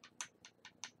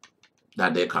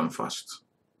 that they come first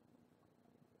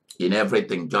in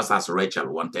everything, just as Rachel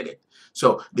wanted it.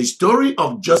 So the story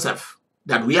of Joseph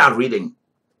that we are reading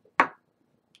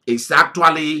is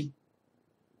actually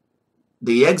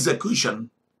the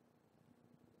execution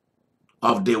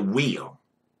of the will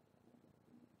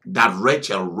that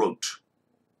Rachel wrote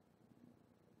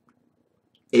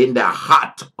in the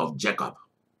heart of Jacob,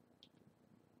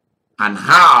 and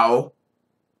how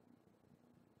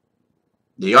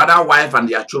the other wife and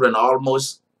their children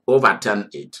almost overturned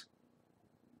it.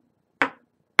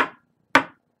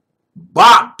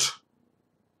 But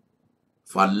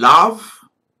for love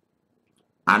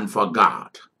and for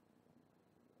God,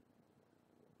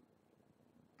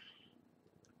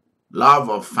 love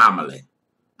of family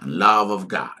and love of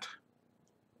God,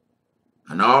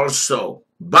 and also,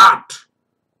 but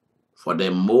for the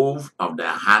move of the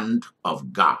hand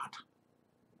of God,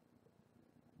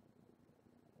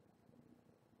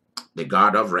 the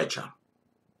God of Rachel.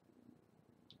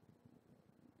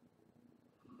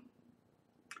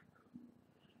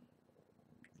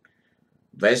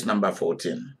 Verse number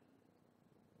 14.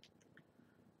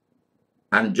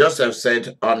 And Joseph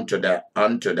said unto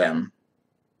them,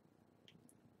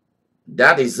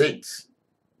 that is it,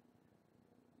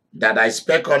 that I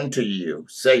spake unto you,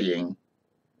 saying,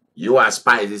 you are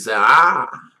spies. He said,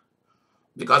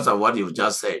 because of what you've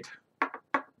just said,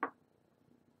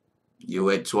 you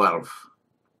were 12.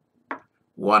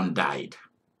 One died.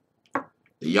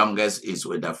 The youngest is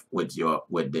with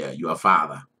your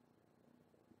father.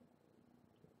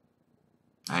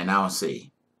 I now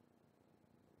see.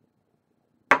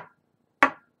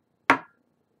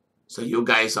 So you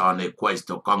guys are on a quest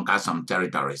to conquer some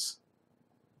territories.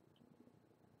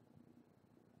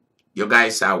 You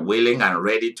guys are willing and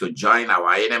ready to join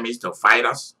our enemies to fight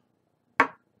us.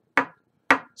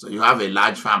 So you have a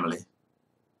large family.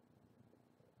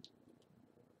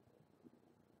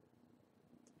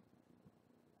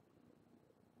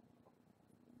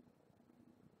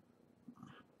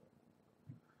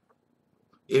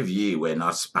 If ye were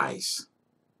not spies,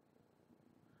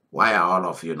 why are all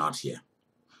of you not here?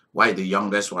 Why is the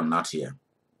youngest one not here?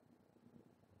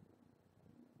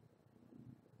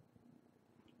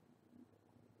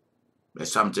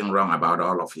 There's something wrong about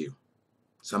all of you.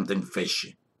 Something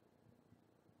fishy.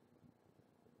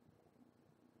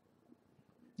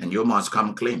 And you must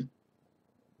come clean.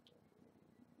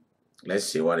 Let's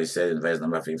see what it says in verse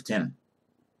number 15.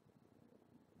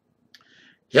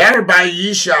 Hereby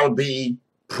ye shall be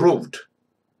proved.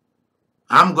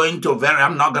 I'm not going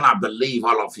to believe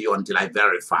all of you until I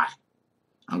verify.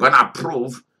 I'm going to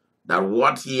prove that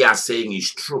what ye are saying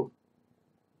is true.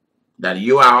 That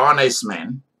you are honest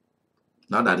men.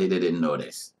 Not that he didn't know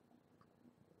this.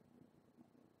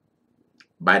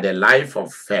 By the life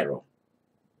of Pharaoh,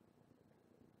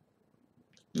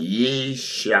 ye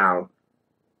shall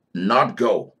not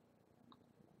go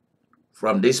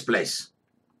from this place,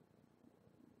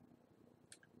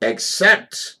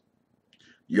 except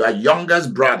your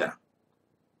youngest brother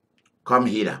come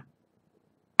hither.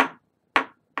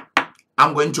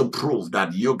 I'm going to prove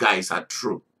that you guys are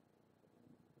true.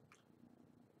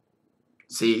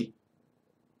 See,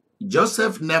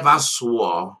 Joseph never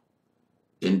swore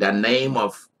in the name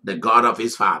of the God of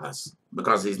his fathers,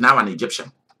 because he's now an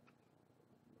Egyptian.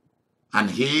 And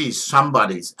he is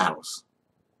somebody else.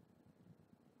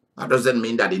 That doesn't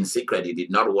mean that in secret he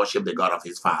did not worship the God of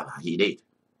his father. He did.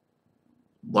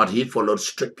 But he followed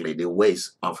strictly the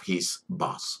ways of his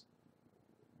boss.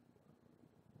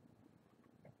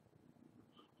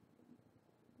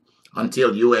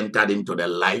 Until you entered into the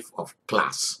life of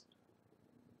class,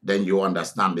 then you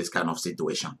understand this kind of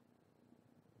situation.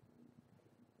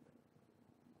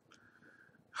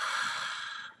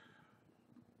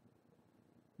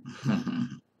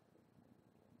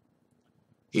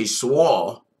 He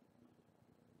swore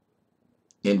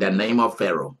in the name of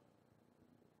Pharaoh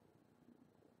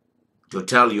to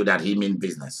tell you that he meant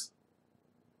business.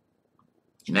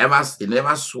 He never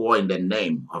swore in the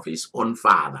name of his own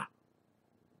father.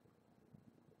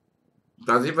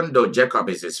 Because even though Jacob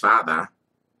is his father,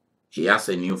 he has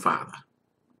a new father.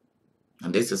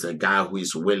 And this is a guy who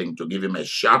is willing to give him a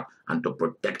shot and to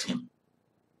protect him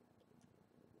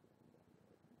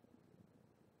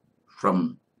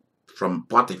from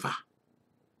Potiphar,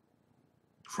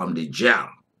 from the jail,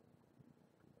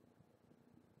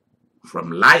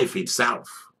 from life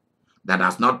itself that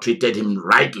has not treated him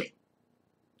rightly.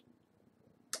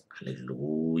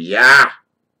 Hallelujah.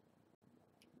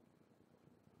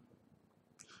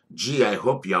 Gee, I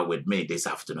hope you are with me this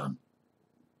afternoon.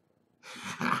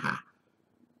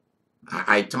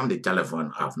 I turned the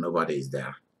telephone off. Nobody is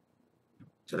there,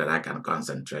 so that I can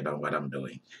concentrate on what I'm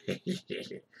doing.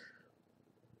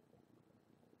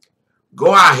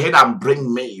 Go ahead and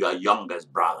bring me your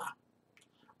youngest brother.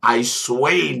 I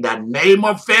swear in the name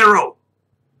of Pharaoh.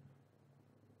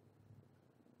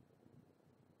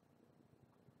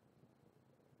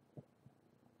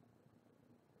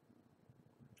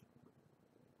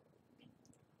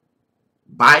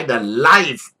 By the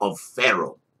life of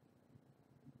Pharaoh.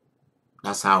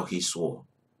 That's how he swore.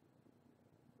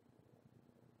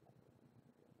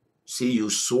 See, you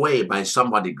swear by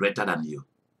somebody greater than you.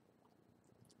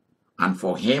 And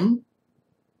for him,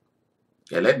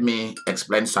 okay, let me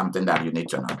explain something that you need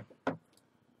to know.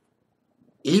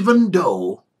 Even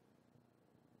though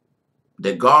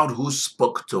the God who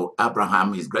spoke to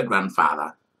Abraham, his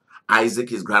great-grandfather, Isaac,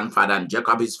 his grandfather, and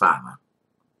Jacob, his father,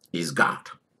 is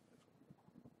God.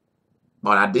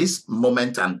 But at this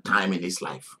moment and time in his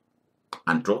life,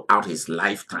 and throughout his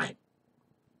lifetime,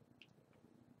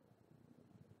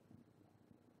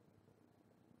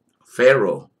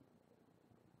 Pharaoh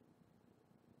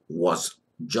was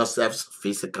Joseph's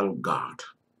physical God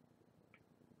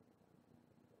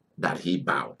that he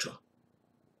bowed to.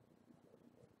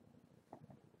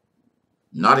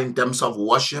 Not in terms of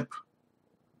worship,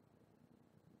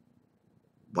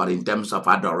 but in terms of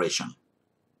adoration,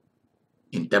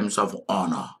 in terms of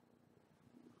honor,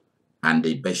 and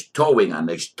the bestowing and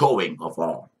extolling of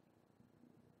all.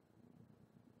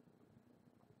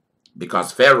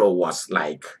 Because Pharaoh was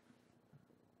like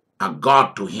a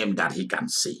God to him that he can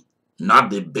see, not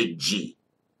the big G.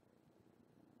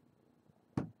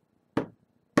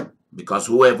 Because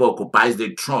whoever occupies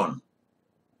the throne,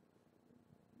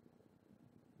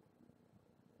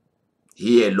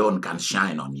 he alone can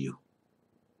shine on you.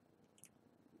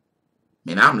 I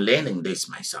mean, I'm learning this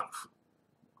myself.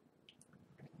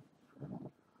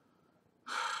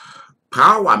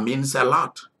 Power means a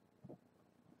lot.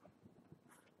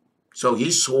 So he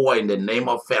swore in the name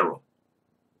of Pharaoh,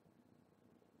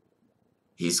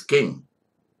 his king,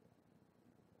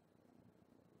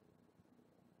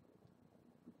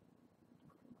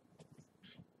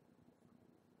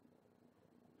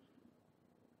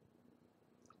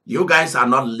 You guys are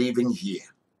not living here.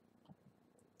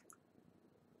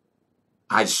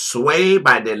 I swear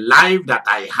by the life that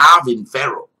I have in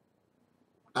Pharaoh.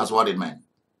 That's what it meant.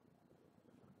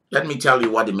 Let me tell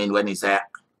you what it meant when he said,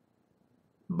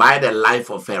 by the life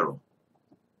of Pharaoh.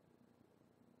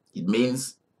 It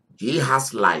means he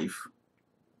has life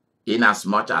in as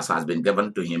much as has been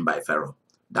given to him by Pharaoh.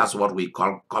 That's what we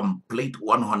call complete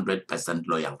 100%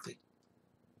 loyalty.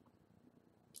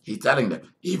 He's telling them,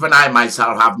 even I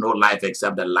myself have no life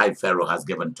except the life Pharaoh has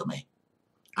given to me.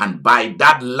 And by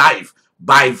that life,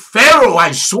 by Pharaoh,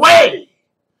 I swear,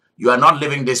 you are not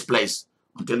leaving this place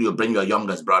until you bring your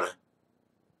youngest brother.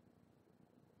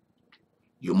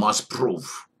 You must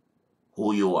prove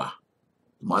who you are.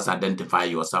 You must identify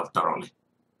yourself thoroughly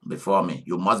before me.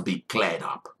 You must be cleared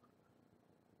up.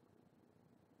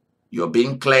 Your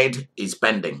being cleared is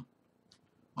pending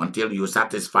until you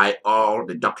satisfy all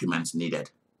the documents needed.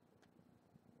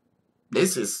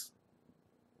 This is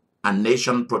a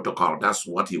nation protocol. That's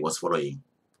what he was following.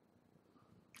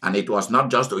 And it was not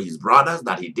just to his brothers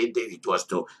that he did it. It was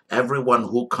to everyone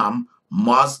who come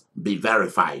must be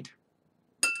verified.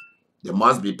 They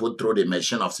must be put through the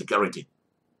machine of security.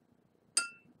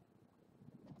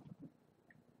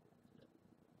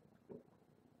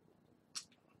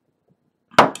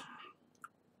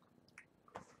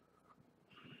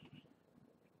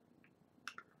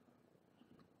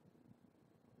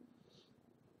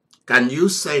 Can you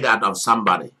say that of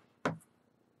somebody?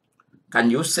 Can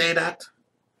you say that?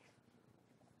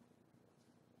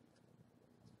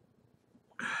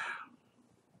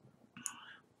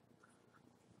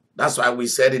 That's why we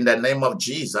said in the name of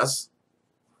Jesus,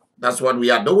 that's what we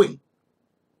are doing.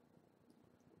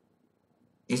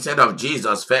 Instead of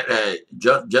Jesus,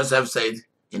 Joseph said,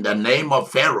 in the name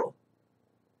of Pharaoh,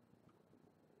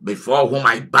 before whom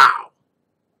I bow,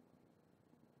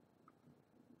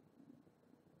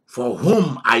 for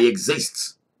whom I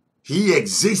exist. He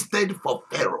existed for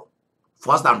Pharaoh,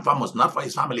 first and foremost, not for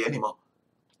his family anymore.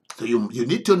 So you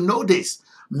need to know this.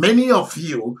 Many of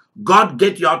you, God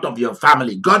get you out of your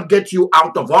family. God get you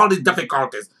out of all these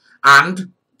difficulties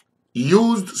and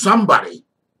used somebody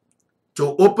to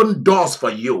open doors for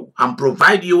you and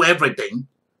provide you everything.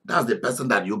 That's the person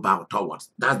that you bow towards.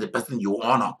 That's the person you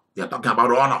honor. We are talking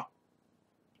about honor.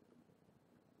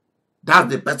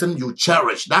 That's the person you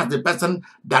cherish. That's the person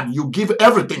that you give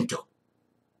everything to.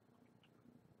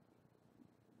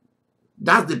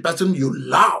 That's the person you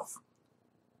love.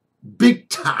 Big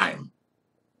time.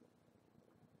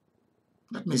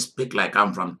 Let me speak like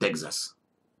I'm from Texas.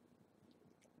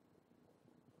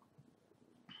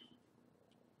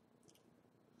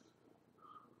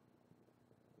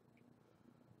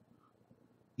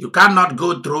 You cannot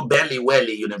go through Belly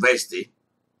Welly University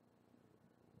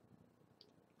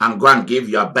and go and give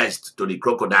your best to the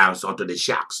crocodiles or to the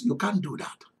sharks. You can't do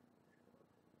that.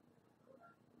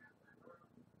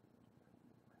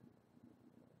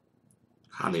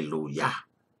 Hallelujah.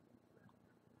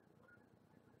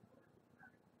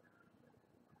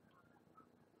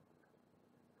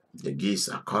 The geese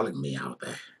are calling me out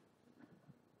there.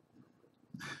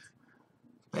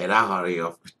 Better hurry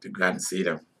up to go and see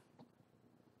them.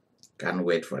 Can't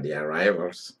wait for the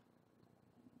arrivals.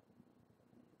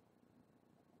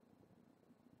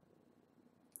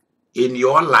 In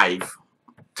your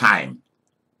lifetime,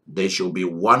 there should be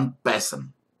one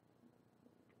person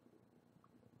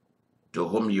to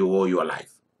whom you owe your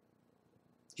life.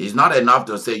 It's not enough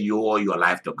to say you owe your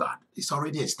life to God. It's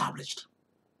already established.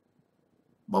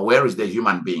 But where is the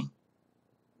human being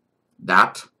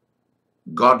that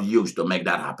God used to make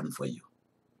that happen for you?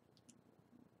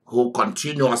 Who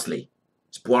continuously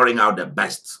is pouring out the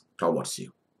best towards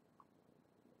you.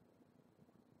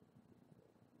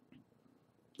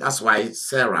 That's why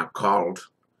Sarah called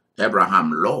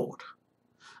Abraham Lord,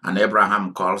 and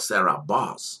Abraham called Sarah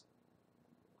boss.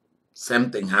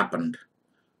 Same thing happened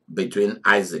between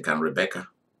Isaac and Rebekah.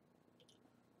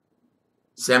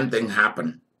 Same thing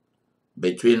happened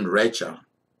between Rachel,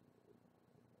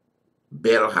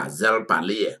 Bilhah, Zilpah,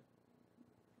 Leah.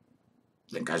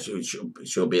 I think I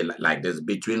should be like this.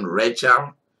 Between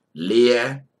Rachel,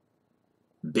 Leah,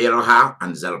 Bilhah,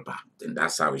 and Zilpah. I think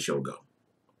that's how it should go.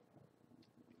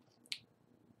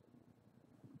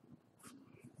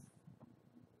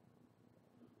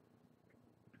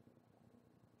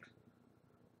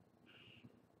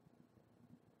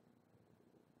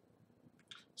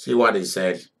 See what he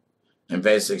said in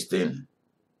verse 16.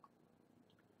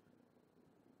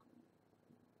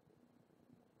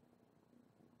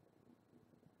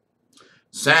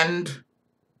 Send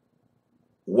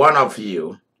one of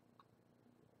you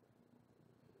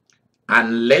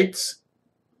and let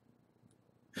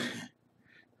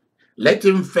Let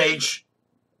him fetch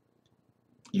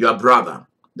your brother,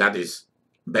 that is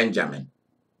Benjamin,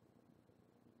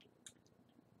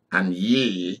 and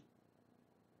ye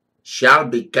shall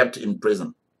be kept in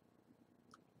prison.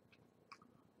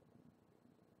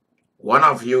 One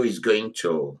of you is going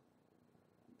to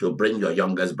bring your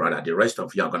youngest brother. The rest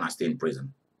of you are going to stay in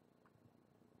prison.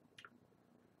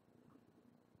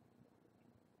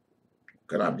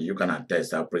 You can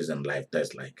attest how prison life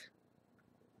tastes like.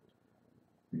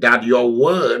 That your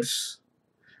words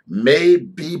may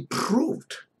be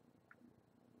proved.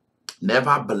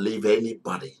 Never believe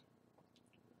anybody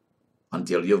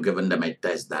until you've given them a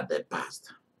test that they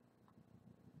passed.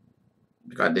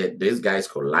 Because these guys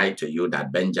could lie to you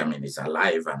that Benjamin is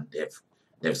alive and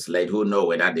they've slayed. Who knows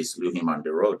whether they slew him on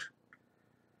the road.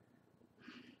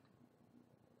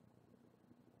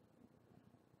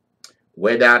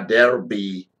 Whether there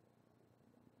be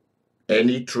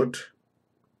any truth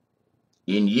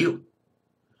in you.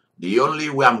 The only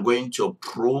way I'm going to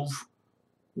prove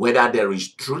whether there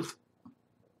is truth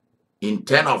in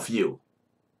 10 of you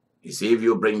is if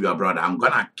you bring your brother. I'm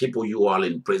going to keep you all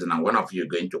in prison and one of you is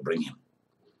going to bring him.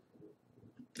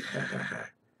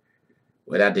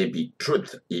 Whether there be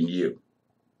truth in you.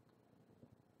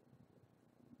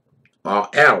 Or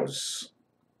else,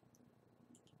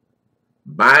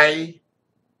 by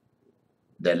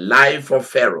the life of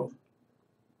Pharaoh,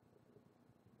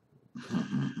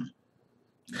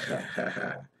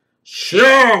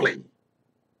 surely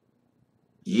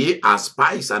ye are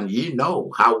spies and ye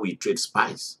know how we treat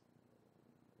spies.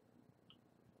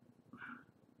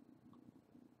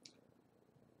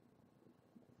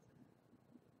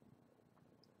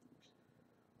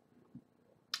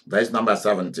 Verse number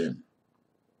 17.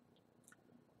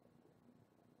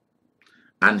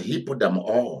 And he put them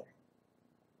all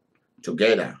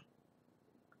together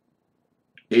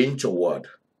into what?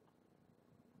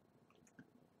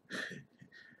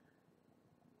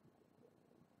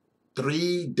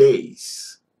 3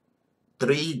 days.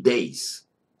 3 days.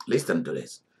 Listen to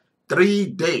this. 3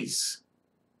 days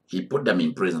he put them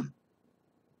in prison.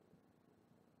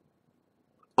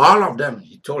 All of them,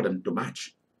 he told them to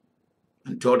march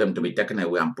and told them to be taken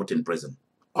away and put in prison.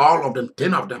 All of them,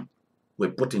 10 of them,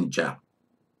 were put in jail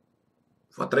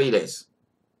for 3 days.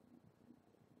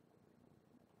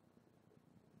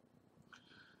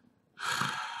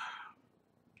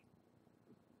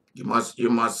 You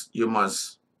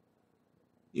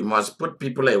must put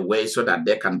people away so that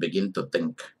they can begin to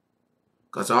think.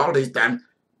 Because all this time,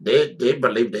 they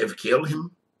believe they've killed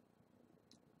him.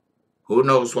 Who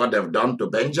knows what they've done to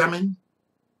Benjamin?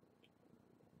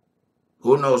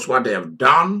 Who knows what they have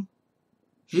done?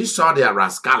 He saw their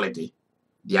rascality,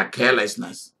 their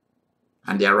carelessness,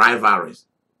 and their rivalries.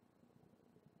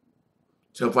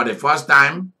 So for the first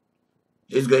time,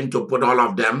 he's going to put all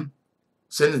of them,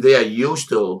 since they are used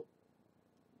to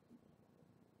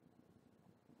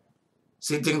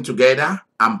sitting together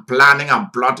and planning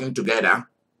and plotting together,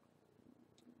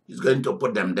 he's going to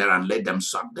put them there and let them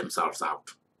sort themselves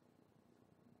out.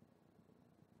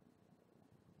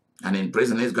 And in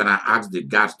prison, he's going to ask the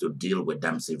guards to deal with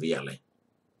them severely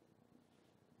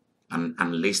and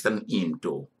listen in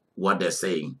to what they're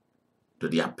saying, to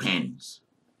their pains.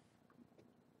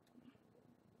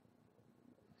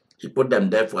 He put them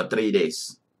there for 3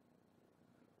 days.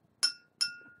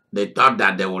 They thought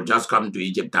that they would just come to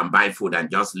Egypt and buy food and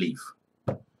just leave.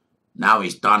 Now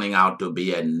it's turning out to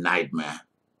be a nightmare,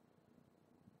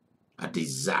 a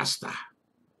disaster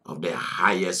of the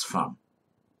highest form.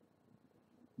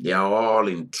 They are all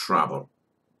in trouble.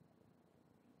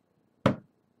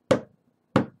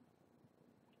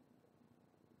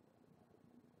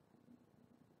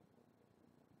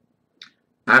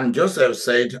 And Joseph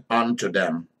said unto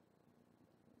them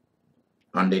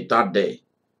on the 3rd day,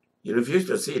 he refused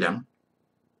to see them.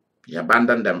 He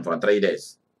abandoned them for 3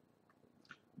 days.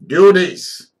 Do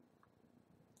this,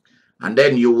 and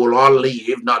then you will all leave.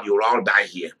 If not, you will all die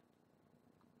here.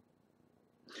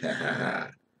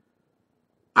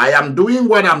 I am doing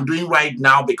what I'm doing right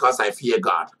now because I fear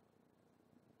God.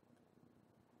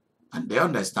 And they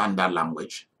understand that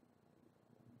language.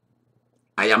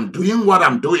 I am doing what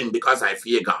I'm doing because I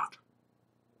fear God.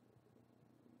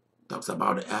 Talks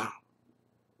about the hell.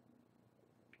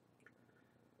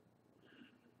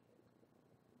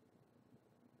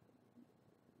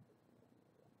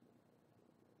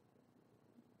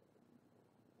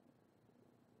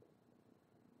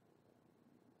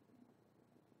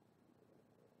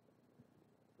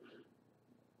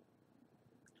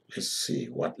 Let's see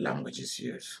what language is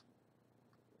used.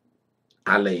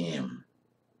 Elohim,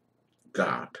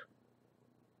 God.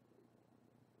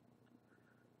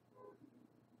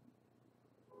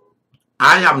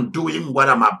 I am doing what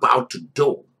I'm about to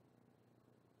do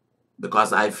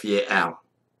because I fear El.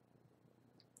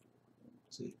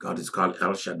 See, God is called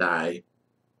El Shaddai.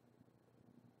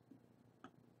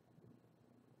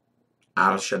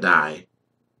 Al Shaddai.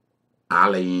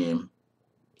 Alim.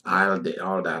 All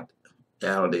that.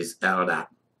 El this, El that.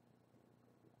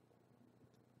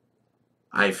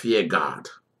 I fear God.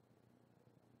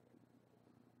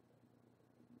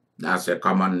 That's a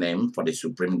common name for the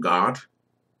supreme God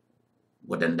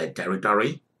within the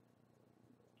territory.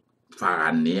 Far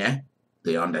and near,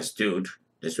 they understood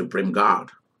the supreme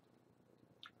God.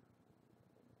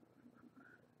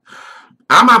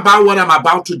 I'm about what I'm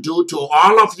about to do to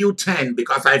all of you 10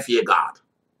 because I fear God.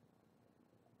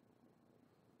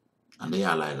 And they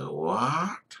are like,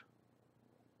 what?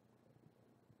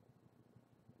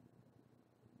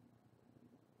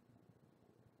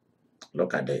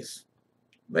 Look at this.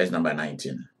 Verse number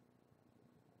 19.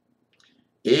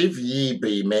 If ye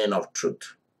be men of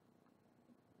truth,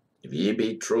 if ye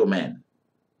be true men,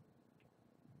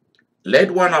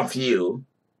 let one of you,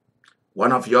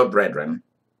 one of your brethren,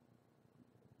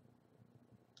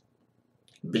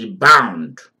 be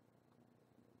bound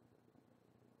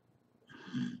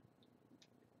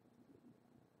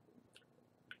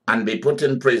and be put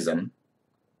in prison,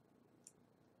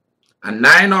 and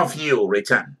 9 of you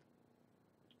return.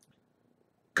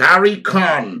 Carry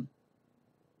corn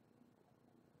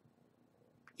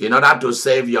in order to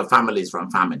save your families from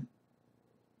famine.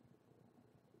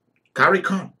 Carry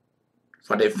corn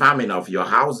for the famine of your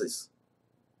houses.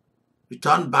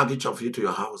 Return back each of you to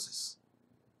your houses.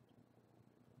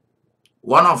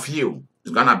 One of you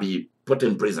is going to be put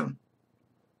in prison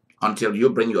until you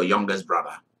bring your youngest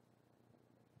brother.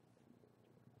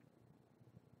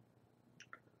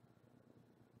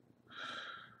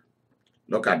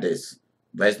 Look at this,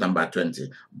 verse number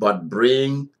 20. But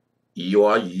bring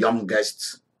your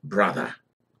youngest brother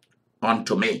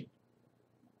unto me,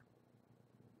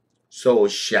 so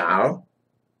shall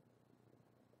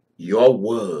your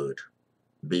word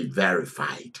be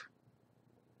verified.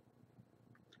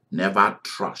 Never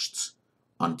trust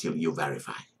until you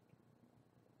verify.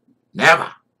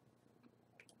 Never.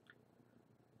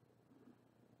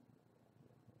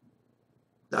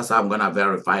 That's how I'm going to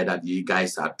verify that you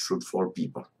guys are truthful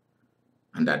people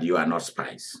and that you are not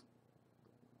spies.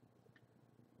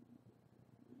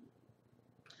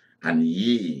 And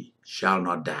ye shall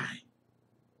not die.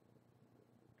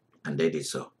 And they did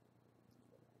so.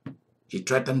 He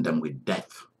threatened them with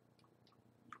death,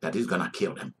 that he's going to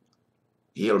kill them.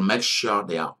 He'll make sure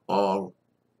they are all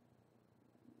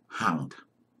hanged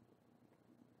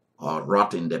or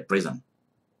rot in the prison.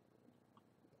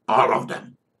 All of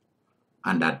them.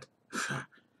 And that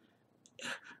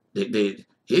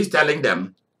he's telling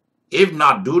them, if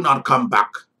not, do not come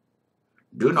back.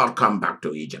 Do not come back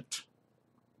to Egypt.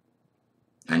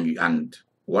 And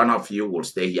one of you will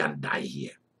stay here and die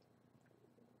here.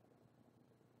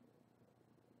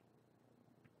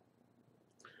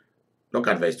 Look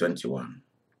at verse 21.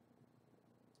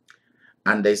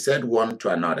 And they said one to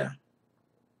another,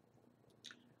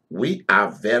 we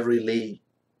are verily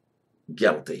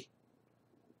guilty.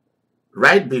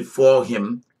 Right before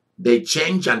him, they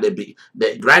changed and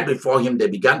right before him, they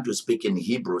began to speak in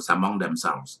Hebrews among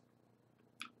themselves.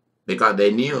 Because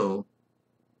they knew,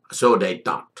 so they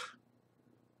thought,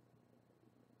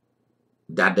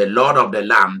 that the Lord of the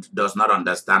land does not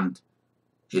understand.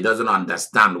 He doesn't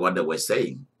understand what they were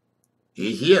saying.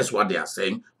 He hears what they are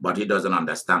saying, but he doesn't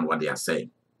understand what they are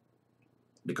saying.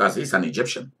 Because he's an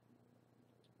Egyptian.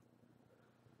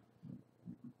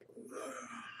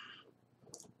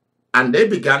 And they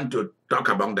began to talk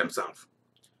among themselves.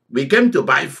 We came to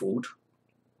buy food.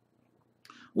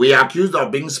 We are accused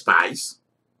of being spies.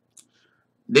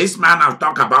 This man has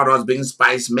talked about us being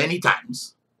spies many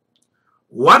times.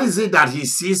 What is it that he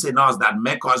sees in us that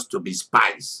make us to be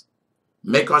spies?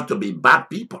 Make us to be bad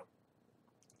people?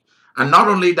 And not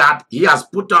only that, he has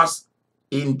put us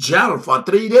in jail for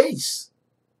 3 days.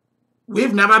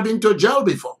 We've never been to jail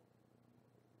before.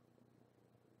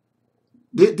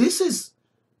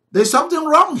 There's something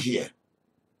wrong here.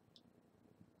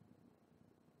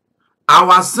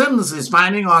 Our sins is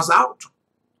finding us out.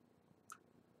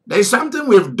 There's something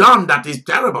we've done that is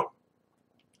terrible.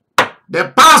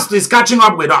 The past is catching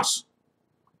up with us.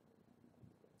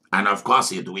 And of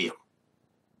course it will.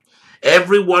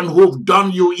 Everyone who've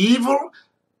done you evil,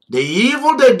 the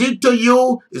evil they did to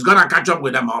you is going to catch up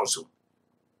with them also.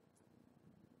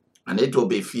 And it will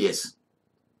be fierce.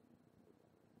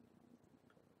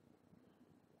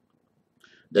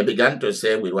 They began to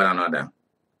say with one another,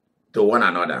 to one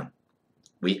another,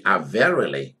 we are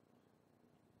verily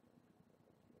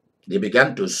They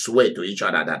began to swear to each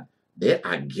other that they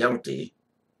are guilty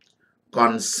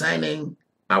concerning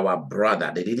our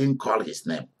brother. They didn't call his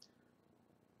name.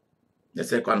 They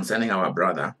said concerning our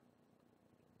brother,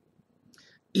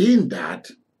 in that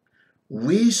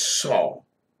we saw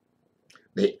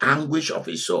the anguish of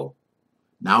his soul.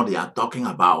 Now they are talking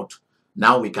about,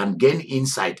 now we can gain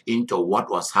insight into what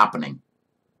was happening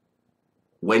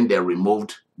when they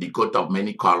removed the coat of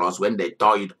many colors, when they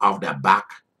tore it off the back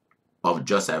of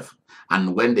Joseph,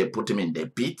 and when they put him in the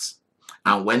pit,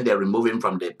 and when they removed him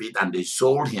from the pit and they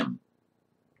sold him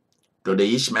to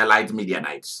the Ishmaelite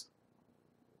Midianites.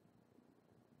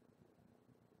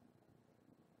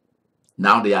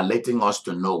 Now they are letting us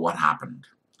to know what happened.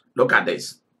 Look at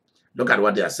this. Look at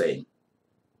what they are saying.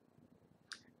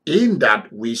 In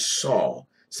that we saw,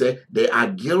 say, they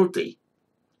are guilty.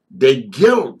 The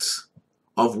guilt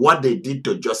of what they did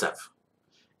to Joseph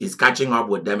is catching up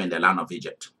with them in the land of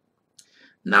Egypt.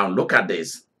 Now look at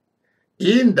this.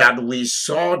 In that we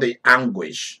saw the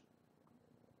anguish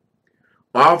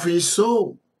of his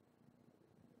soul.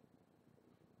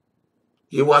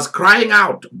 He was crying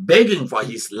out, begging for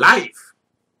his life.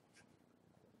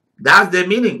 That's the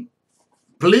meaning.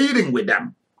 Pleading with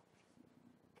them.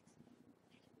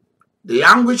 The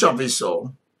anguish of his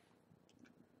soul.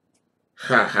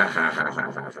 Ha ha ha ha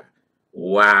ha ha.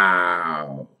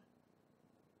 Wow.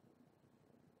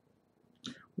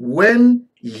 When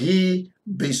he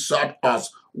besought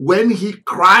us, when he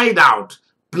cried out,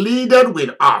 pleaded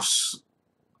with us,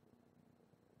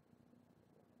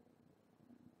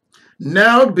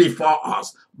 knelt before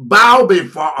us, bowed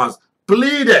before us,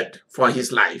 pleaded for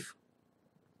his life.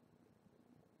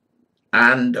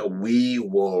 And we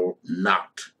will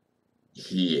not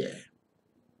hear.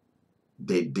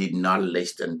 They did not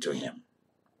listen to him.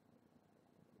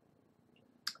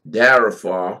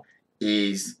 Therefore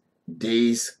is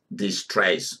this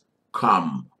distress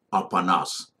come upon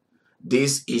us.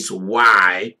 This is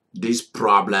why this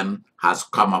problem has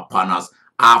come upon us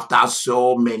after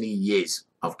so many years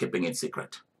of keeping it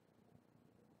secret.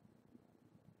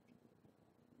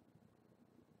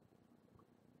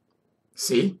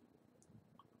 See?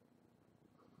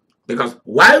 Because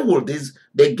why would this,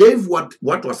 they gave what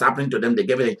was happening to them, they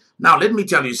gave it. Now, let me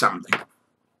tell you something.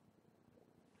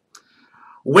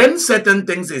 When certain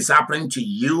things is happening to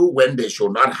you when they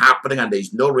should not happen and there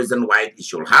is no reason why it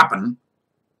should happen,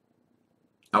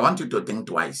 I want you to think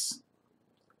twice.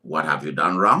 What have you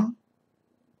done wrong?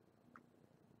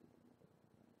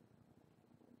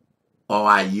 Or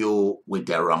are you with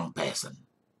the wrong person?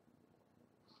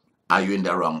 Are you in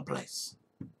the wrong place?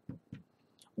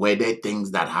 Were there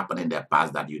things that happened in the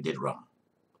past that you did wrong?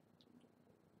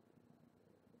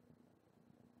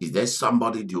 Is there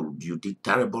somebody you did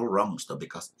terrible wrongs to?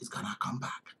 Because it's going to come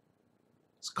back.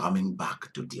 It's coming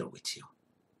back to deal with you.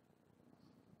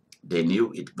 They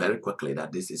knew it very quickly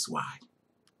that this is why.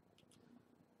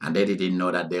 And they didn't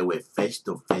know that they were face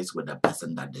to face with the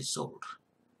person that they sold.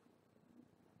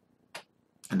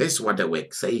 And this is what they were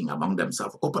saying among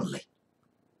themselves openly.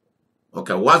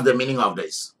 Okay, what's the meaning of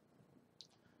this?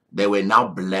 They were now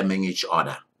blaming each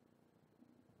other.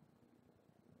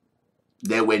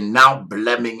 They were now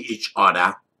blaming each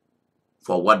other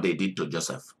for what they did to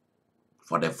Joseph.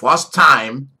 For the first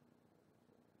time,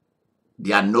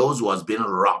 their nose was being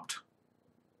rubbed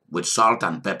with salt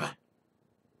and pepper.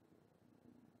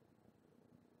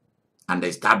 And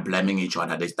they start blaming each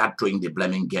other. They start throwing the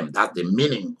blaming game. That's the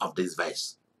meaning of this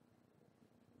verse.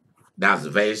 That's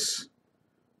verse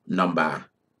number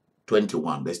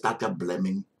 21. They started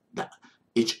blaming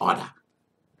each other.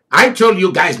 I told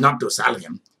you guys not to sell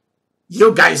him.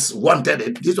 You guys wanted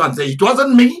it. This one said, it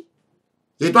wasn't me.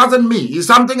 It wasn't me. It's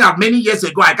something of many years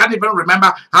ago. I can't even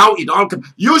remember how it all came.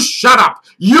 You shut up.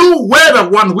 You were the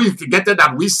one who instigated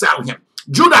that we sell him.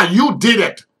 Judah, you did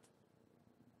it.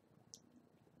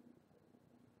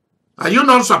 Are you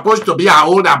not supposed to be our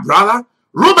older brother?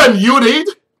 Reuben, you did.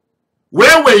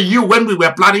 Where were you when we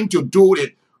were planning to do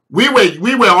it? We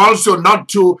were also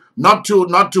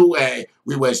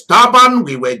we were stubborn,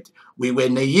 we were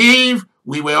naive,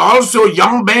 we were also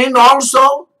young men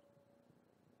also.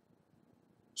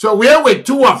 So where were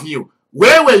two of you?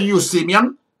 Where were you,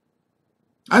 Simeon?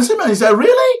 And Simeon said,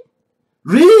 really?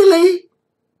 Really?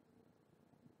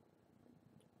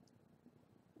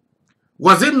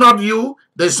 Was it not you,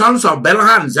 the sons of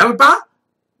Bilhah and Zilpah,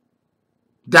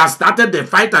 that started the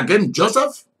fight against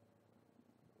Joseph?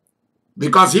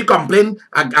 Because he complained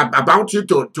about you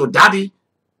to daddy.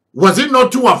 Was it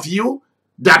not two of you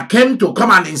that came to come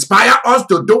and inspire us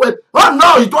to do it? Oh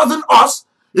no, it wasn't us.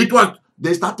 It was,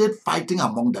 they started fighting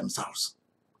among themselves.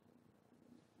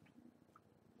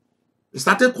 They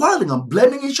started quarreling and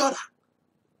blaming each other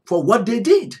for what they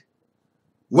did.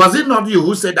 Was it not you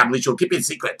who said that we should keep it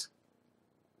secret?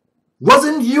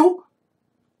 Wasn't you?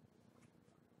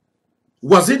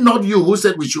 Was it not you who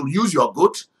said we should use your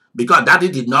goat because daddy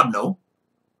did not know?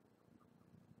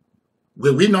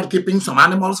 Were we not keeping some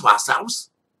animals for ourselves?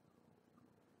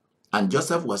 And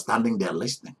Joseph was standing there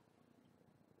listening.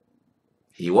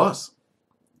 He was,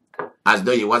 as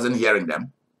though he wasn't hearing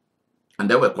them, and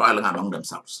they were quarreling among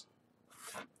themselves.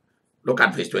 Look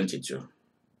at verse 22.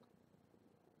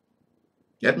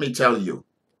 Let me tell you,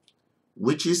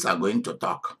 witches are going to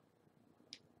talk.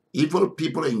 Evil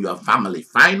people in your family,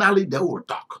 finally they will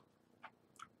talk.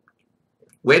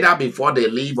 Whether before they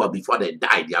leave or before they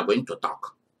die, they are going to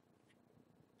talk.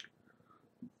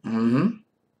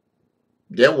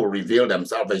 They will reveal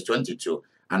themselves, verse 22.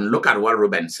 And look at what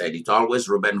Reuben said. It's always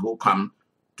Reuben who come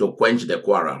to quench the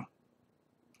quarrel.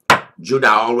 Judah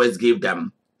always give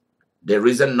them the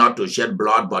reason not to shed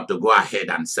blood, but to go ahead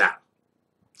and sell.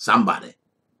 Somebody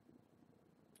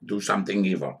do something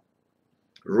evil.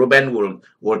 Reuben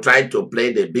will try to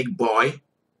play the big boy,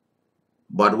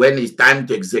 but when it's time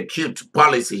to execute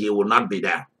policy, he will not be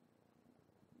there.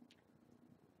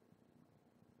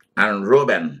 And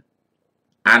Reuben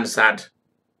answered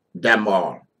them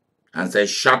all and said,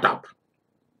 shut up.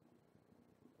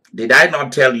 Did I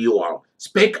not tell you all?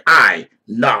 Spake I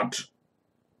not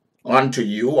unto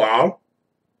you all,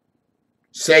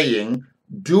 saying,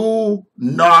 do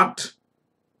not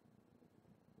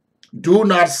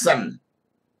sin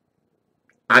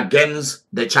against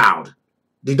the child.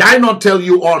 Did I not tell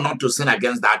you all not to sin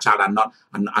against that child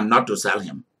and not to sell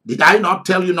him? Did I not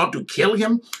tell you not to kill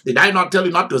him? Did I not tell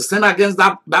you not to sin against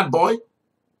that boy?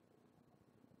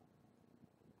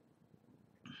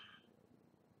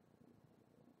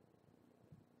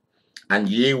 And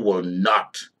ye will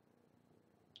not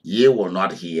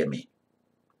hear me.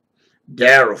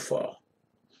 Therefore,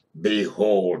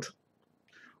 behold,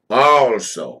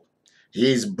 also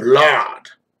his blood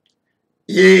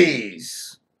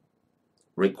is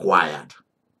required.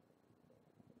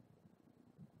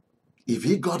 If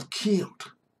he got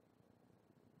killed,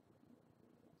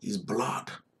 his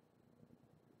blood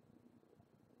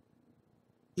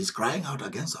is crying out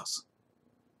against us.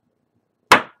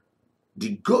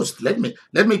 The ghost, let me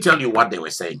tell you what they were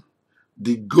saying.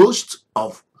 The ghost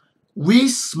of, we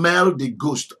smell the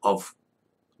ghost of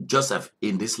Joseph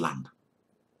in this land.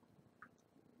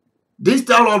 This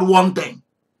tell us one thing,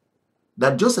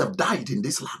 that Joseph died in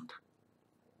this land.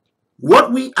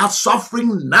 What we are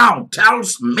suffering now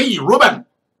tells me, Reuben,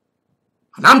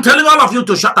 and I'm telling all of you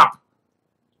to shut up,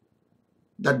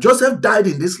 that Joseph died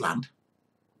in this land,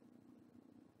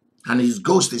 and his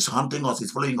ghost is haunting us,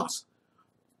 is following us.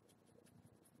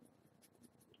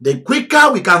 The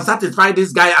quicker we can satisfy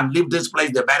this guy and leave this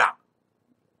place, the better.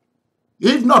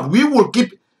 If not, we will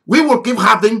keep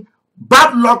having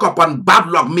bad luck upon bad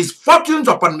luck, misfortunes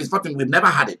upon misfortune. We've never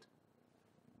had it.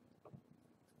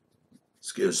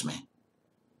 Excuse me.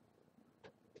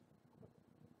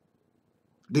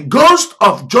 The ghost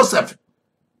of Joseph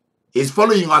is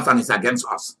following us and is against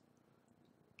us.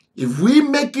 If we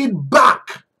make it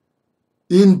back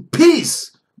in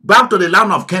peace, back to the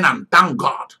land of Canaan, thank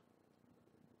God.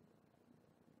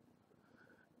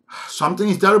 Something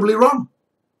is terribly wrong.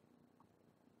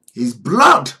 His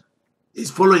blood is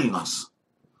following us.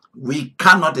 We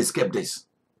cannot escape this.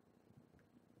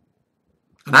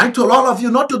 And I told all of you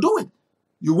not to do it.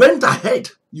 You went ahead.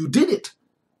 You did it.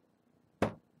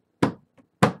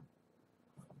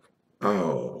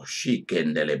 Oh,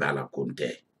 shikendele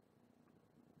balakunte.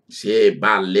 Se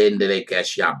balendele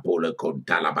kesha bole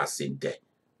kontalabasinte.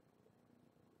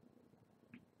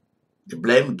 The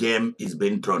blame game is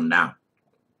being thrown now.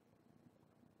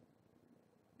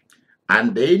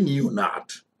 And they knew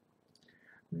not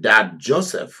that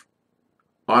Joseph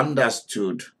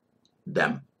understood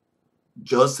them.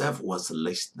 Joseph was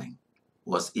listening,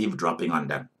 was eavesdropping on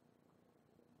them.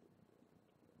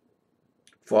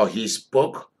 For he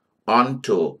spoke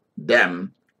unto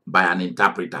them by an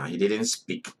interpreter. He didn't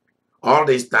speak. All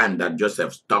this time that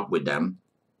Joseph stuck with them,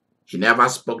 he never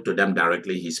spoke to them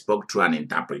directly. He spoke through an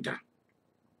interpreter.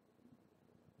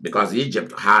 Because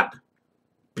Egypt had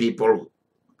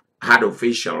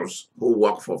officials who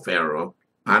worked for Pharaoh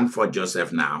and for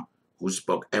Joseph now, who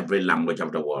spoke every language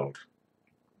of the world.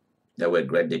 They were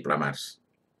great diplomats.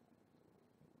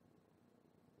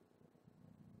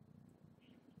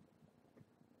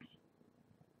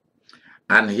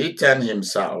 And he turned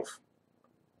himself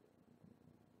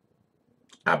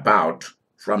about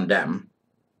from them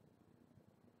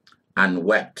and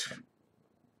wept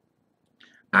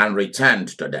and returned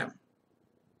to them.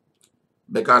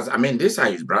 Because, I mean, these are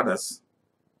his brothers.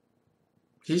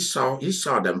 He saw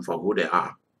them for who they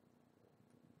are.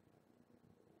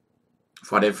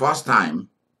 For the first time,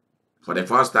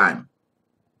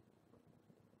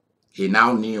 he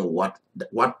now knew what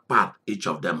part each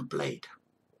of them played.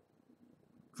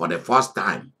 For the first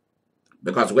time.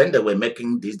 Because when they were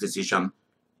making this decision,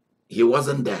 he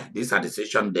wasn't there. These are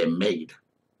decisions they made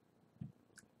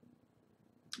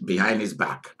behind his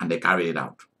back, and they carried it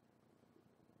out.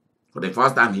 For the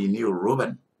first time, he knew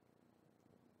Reuben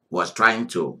was trying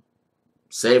to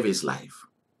save his life.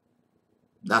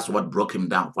 That's what broke him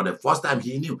down. For the first time,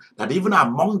 he knew that even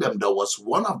among them, there was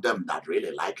one of them that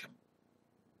really liked him.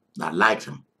 That liked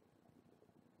him.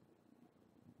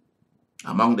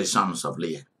 Among the sons of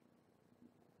Leah,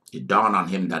 it dawned on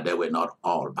him that they were not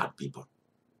all bad people.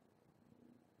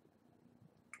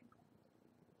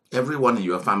 Everyone in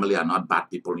your family are not bad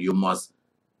people. You must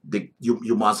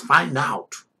find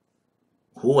out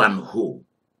who and who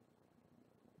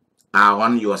are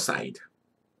on your side,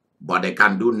 but they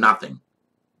can do nothing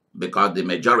because the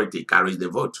majority carries the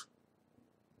vote.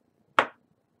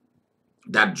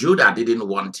 That Judah didn't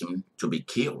want him to be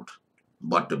killed,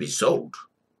 but to be sold.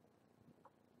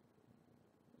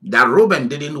 That Reuben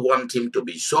didn't want him to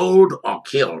be sold or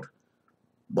killed,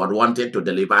 but wanted to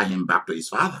deliver him back to his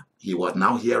father. He was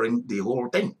now hearing the whole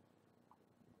thing.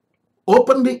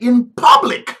 Openly in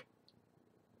public.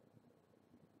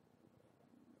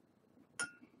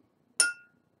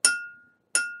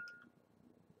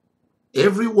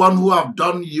 Everyone who have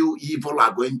done you evil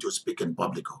are going to speak in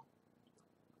public.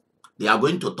 They are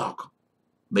going to talk.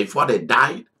 Before they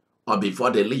die or before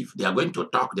they leave, they are going to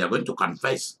talk. They are going to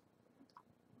confess.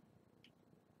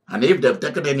 And if they've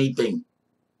taken anything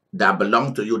that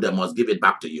belongs to you, they must give it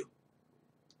back to you.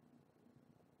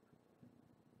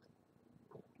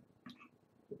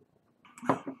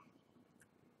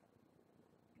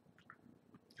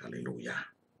 Hallelujah.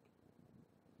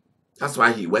 That's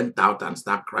why he went out and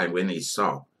started crying when he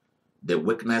saw the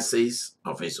weaknesses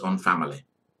of his own family.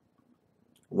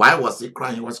 Why was he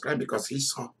crying? He was crying because he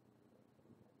saw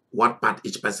what part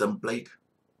each person played.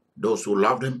 Those who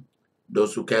loved him,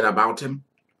 those who cared about him,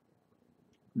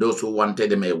 those who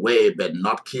wanted him away but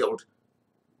not killed,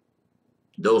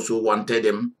 those who wanted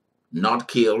him not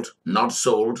killed, not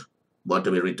sold, but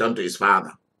to be returned to his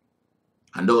father.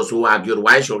 And those who argued,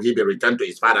 why should he be returned to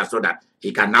his father so that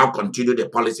he can now continue the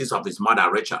policies of his mother,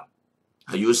 Rachel?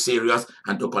 Are you serious?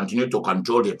 And to continue to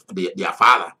control their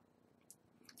father.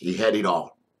 He heard it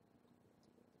all.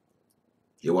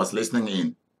 He was listening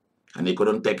in, and he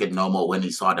couldn't take it no more when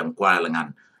he saw them quarreling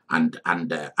and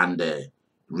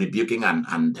rebuking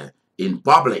and in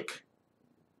public,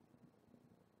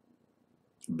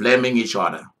 blaming each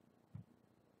other.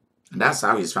 And that's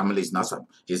how his family is not.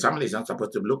 His family is not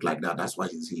supposed to look like that. That's why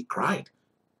he cried.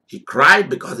 He cried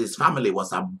because his family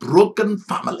was a broken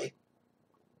family.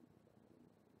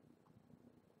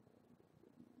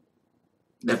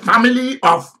 The family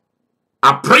of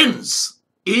a prince,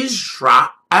 Israel.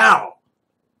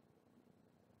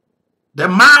 The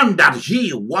man that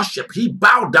he worshipped, he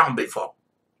bowed down before.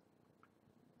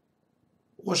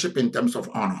 Worship in terms of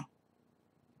honor.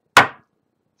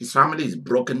 His family is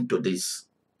broken to this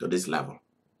level.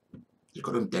 He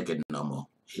couldn't take it no more.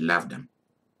 He left them.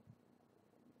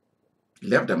 He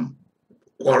left them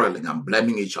quarreling and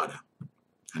blaming each other.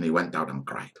 And he went out and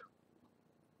cried.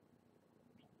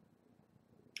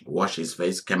 Washed his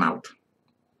face, came out.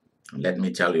 And let me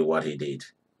tell you what he did.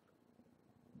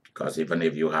 Because even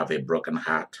if you have a broken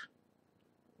heart,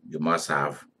 you must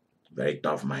have a very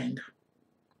tough mind.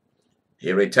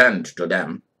 He returned to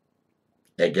them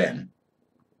again.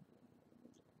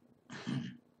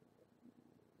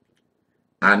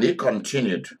 And he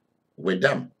continued with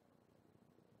them.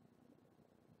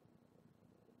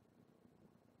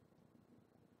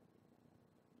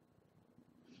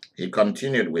 He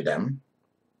continued with them.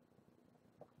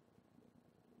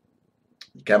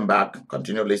 He came back,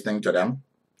 continued listening to them.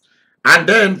 And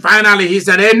then finally he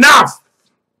said, enough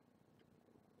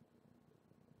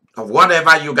of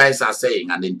whatever you guys are saying.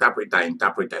 And the interpreter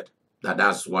interpreted that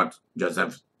that's what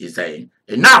Joseph is saying.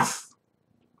 Enough.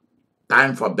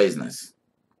 Time for business.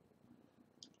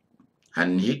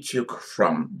 And he took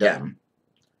from them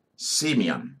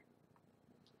Simeon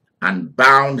and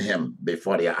bound him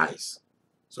before their eyes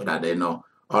so that they know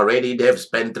already they've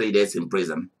spent 3 days in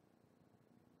prison.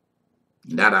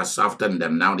 That has softened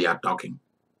them. Now they are talking.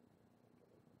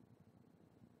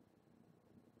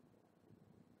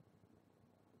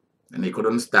 And he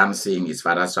couldn't stand seeing his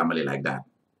father's family like that.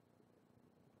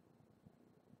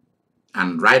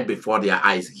 And right before their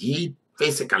eyes, he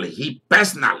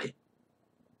personally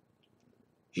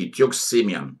he took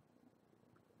Simeon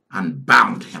and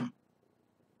bound him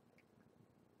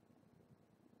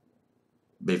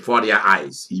before their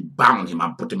eyes. He bound him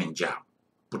and put him in jail,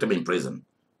 put him in prison.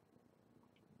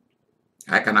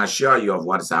 I can assure you of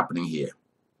what is happening here.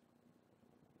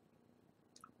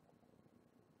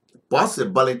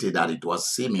 Possibility that it was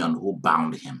Simeon who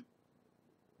bound him.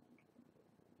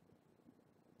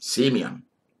 Simeon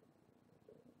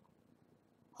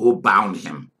who bound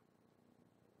him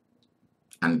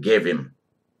and gave him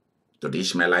to the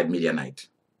Ishmaelite Midianite.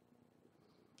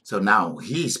 So now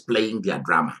he's playing their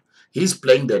drama. He's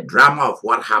playing the drama of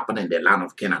what happened in the land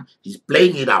of Canaan. He's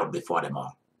playing it out before them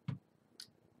all.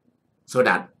 So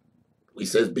that, he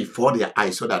says, before their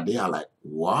eyes, so that they are like,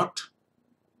 what?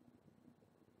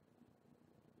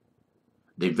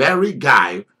 The very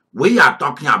guy, we are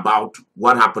talking about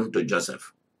what happened to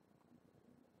Joseph.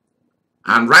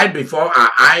 And right before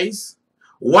our eyes,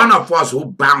 one of us who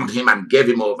bound him and gave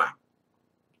him over,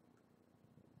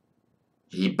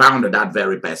 he bound that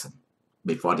very person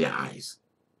before their eyes.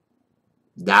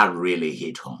 That really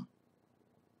hit home.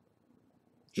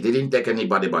 He didn't take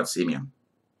anybody but Simeon.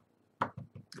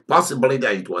 Possibly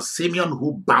that it was Simeon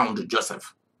who bound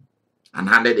Joseph and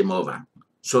handed him over.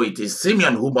 So it is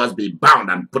Simeon who must be bound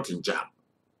and put in jail.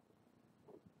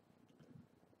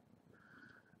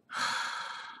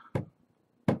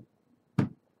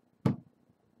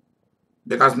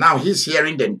 Because now he's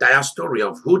hearing the entire story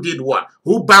of who did what,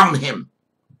 who bound him,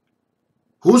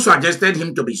 who suggested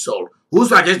him to be sold, who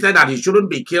suggested that he shouldn't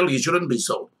be killed, he shouldn't be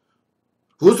sold,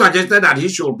 who suggested that he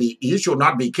should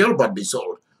not be killed but be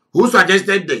sold, who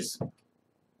suggested this,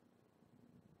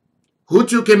 who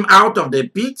took him out of the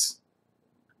pit,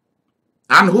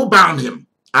 and who bound him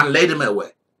and laid him away.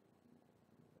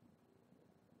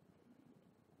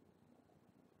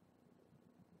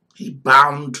 He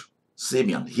bound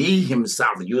Simeon. He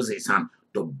himself used his hand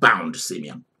to bound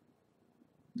Simeon.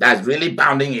 That's really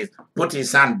bounding it. Put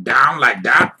his hand down like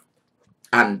that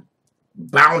and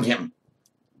bound him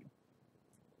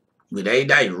with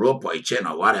either a rope or a chain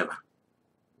or whatever.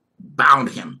 Bound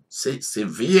him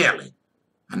severely.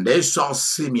 And they saw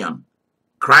Simeon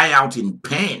cry out in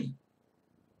pain.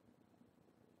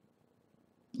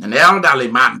 An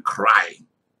elderly man crying.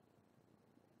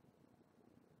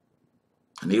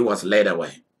 And he was led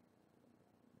away.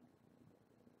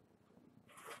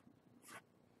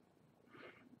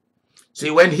 See,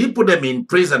 when he put them in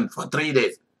prison for 3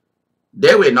 days,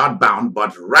 they were not bound,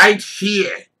 but right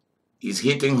here is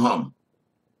hitting home.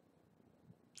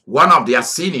 One of their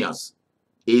seniors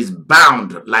is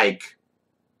bound like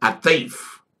a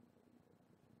thief.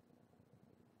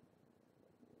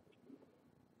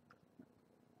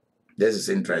 This is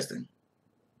interesting.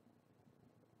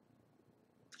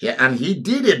 Yeah, and he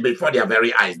did it before their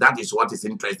very eyes. That is what is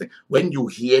interesting. When you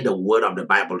hear the word of the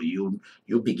Bible, you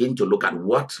begin to look at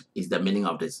what is the meaning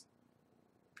of this.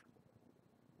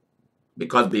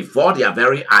 Because before their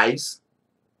very eyes,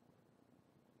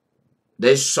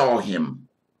 they saw him.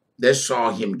 They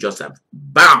saw him, Joseph,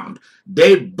 bound.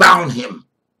 They bound him.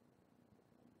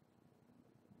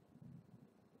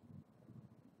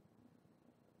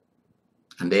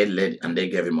 And they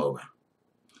gave him over.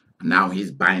 And now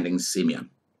he's binding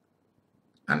Simeon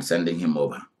and sending him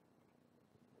over.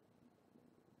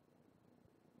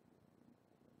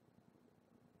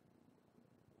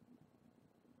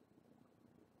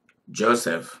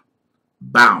 Joseph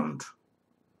bound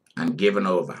and given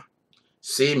over.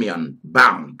 Simeon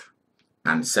bound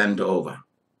and sent over.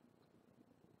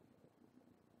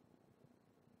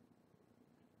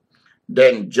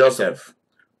 Then Joseph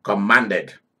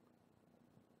commanded.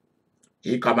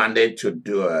 He commanded to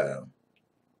do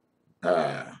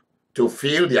to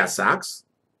fill their sacks.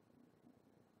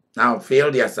 Now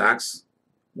fill their sacks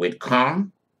with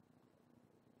corn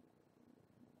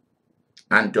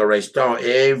and to restore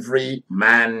every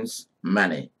man's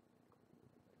money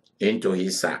into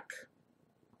his sack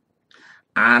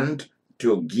and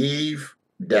to give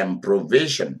them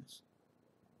provision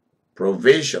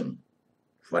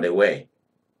for the way.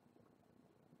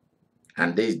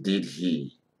 And this did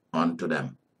he unto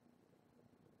them.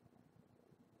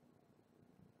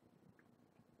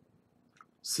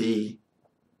 See,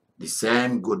 the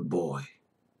same good boy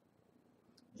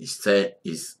is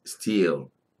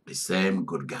still the same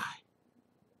good guy.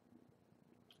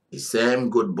 The same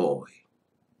good boy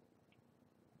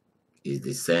is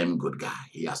the same good guy.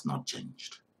 He has not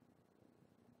changed.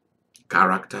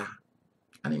 Character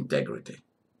and integrity.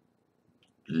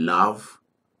 Love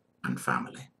and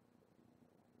family.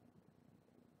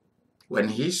 When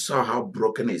he saw how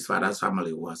broken his father's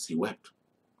family was, he wept.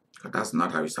 But that's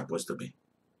not how it's supposed to be.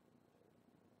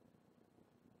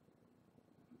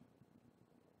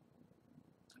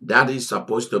 Daddy is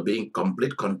supposed to be in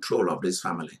complete control of this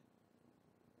family.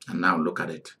 And now look at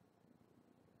it.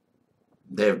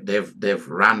 They've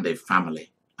run the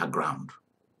family aground.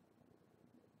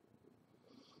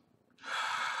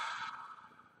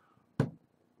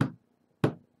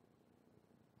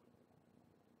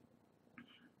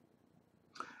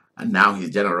 And now his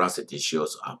generosity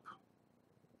shows up.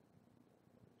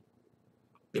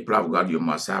 People of God, you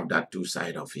must have that two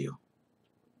sides of you.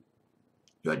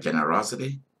 Your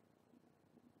generosity,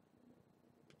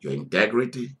 your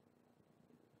integrity,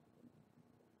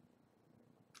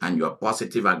 and your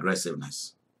positive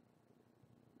aggressiveness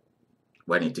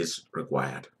when it is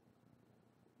required.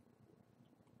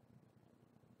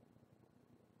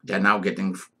 They're now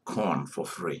getting corn for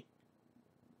free.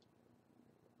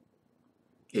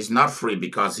 It's not free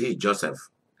because he, Joseph,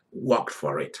 worked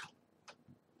for it.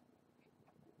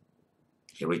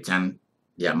 He returned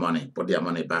their money, put their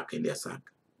money back in their sack.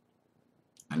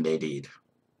 And they did.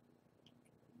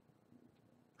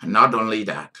 And not only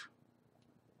that,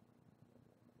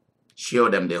 show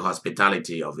them the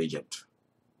hospitality of Egypt.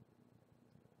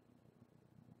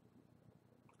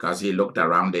 Because he looked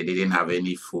around, they didn't have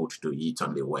any food to eat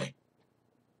on the way.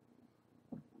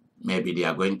 Maybe they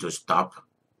are going to stop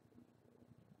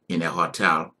in a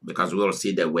hotel, because we'll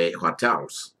see the way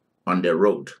hotels on the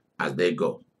road as they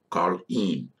go, called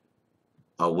inn,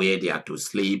 or where they are to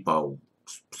sleep or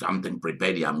something,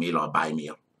 prepare their meal or buy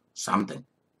meal, something.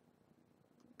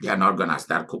 They are not going to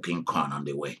start cooking corn on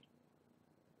the way.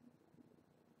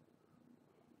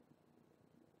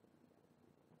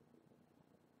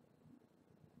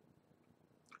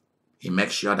 He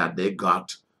makes sure that they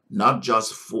got not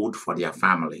just food for their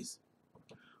families,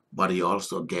 but he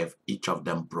also gave each of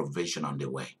them provision on the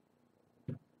way.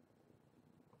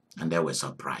 And they were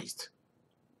surprised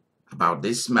about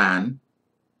this man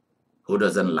who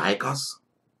doesn't like us,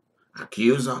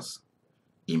 accuse us,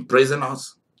 imprison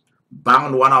us,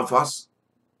 bound one of us,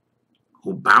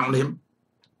 who bound him,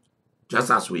 just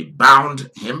as we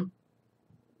bound him,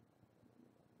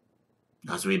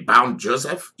 as we bound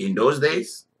Joseph in those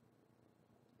days.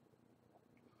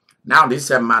 Now this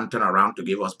same man turned around to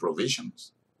give us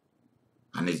provisions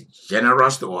and is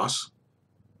generous to us.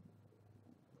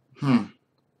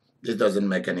 This doesn't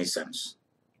make any sense.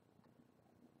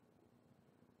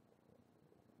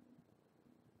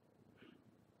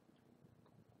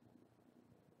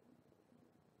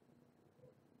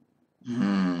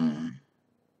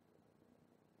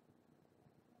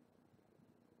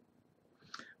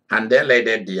 And they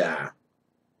laid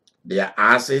their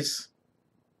asses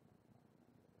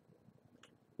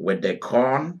with the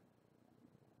corn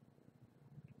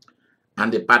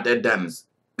and the parted dance.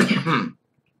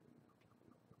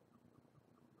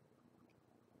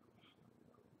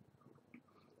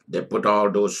 They put all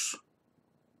those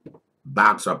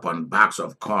bags upon bags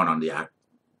of corn on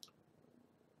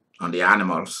the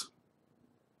animals,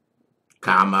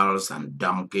 camels and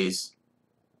donkeys,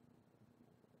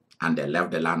 and they left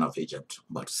the land of Egypt.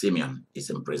 But Simeon is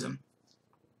in prison.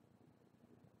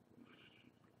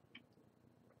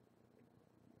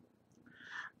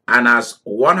 And as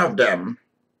one of them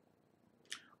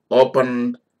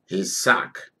opened his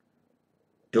sack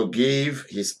to give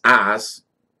his ass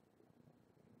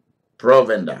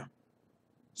provender,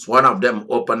 so one of them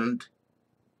opened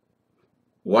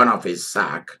one of his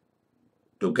sack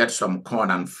to get some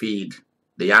corn and feed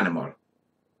the animal.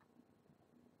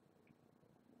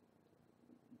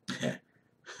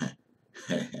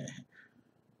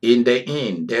 In the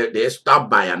inn, they stopped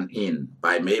by an inn,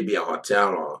 by maybe a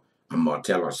hotel or a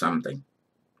motel or something.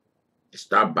 They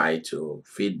stopped by to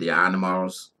feed the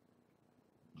animals,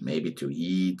 maybe to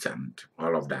eat and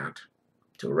all of that,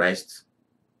 to rest.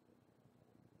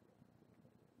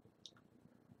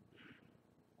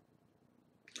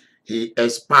 He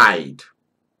espied.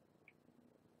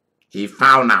 He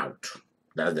found out.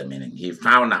 That's the meaning. He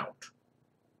found out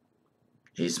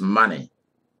his money.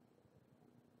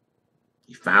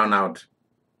 He found out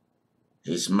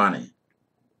his money.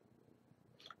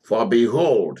 For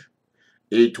behold,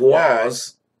 it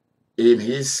was in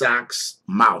his sack's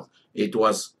mouth. It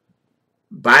was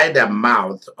by the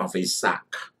mouth of his sack.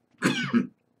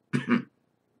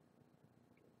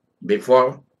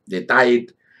 Before they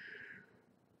tied,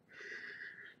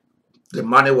 the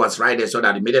money was right there, so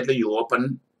that immediately you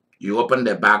open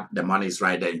the bag, the money is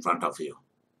right there in front of you.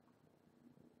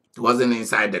 It wasn't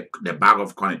inside the bag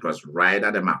of corn, it was right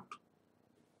at the mouth.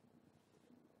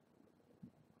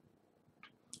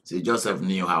 See, Joseph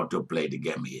knew how to play the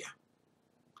game here.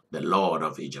 The Lord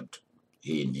of Egypt,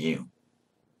 he knew.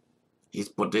 He's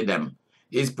putting them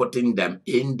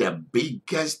in the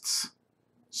biggest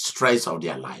stress of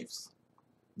their lives.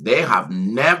 They have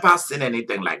never seen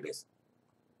anything like this.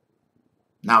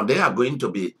 Now they are going to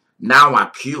be now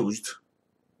accused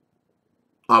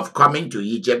of coming to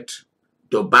Egypt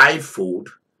to buy food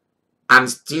and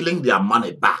stealing their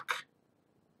money back.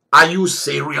 Are you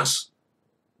serious?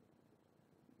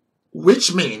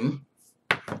 Which means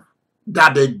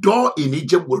that the door in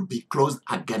Egypt will be closed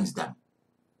against them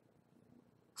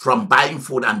from buying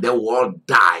food, and they will all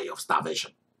die of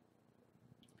starvation.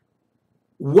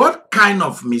 What kind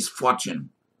of misfortune?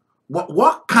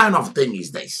 What kind of thing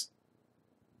is this?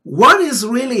 What is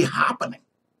really happening?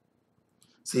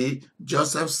 See,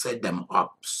 Joseph set them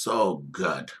up so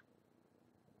good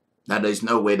that there is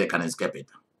no way they can escape it.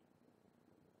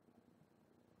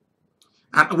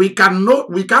 And we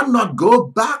cannot go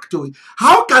back to it.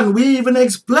 How can we even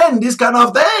explain this kind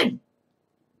of thing?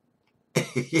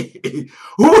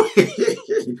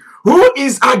 Who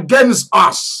is against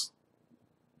us?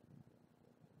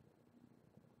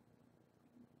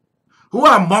 Who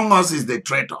among us is the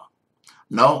traitor?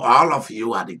 No, all of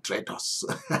you are the traitors.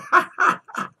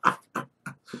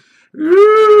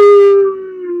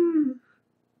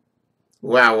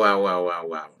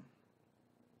 Wow.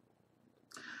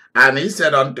 And he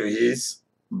said unto his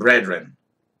brethren,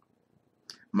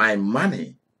 my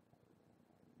money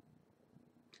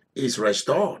is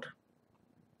restored.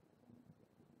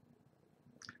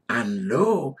 And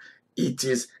lo, it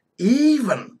is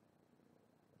even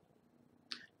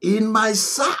in my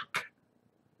sack.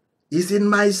 Is in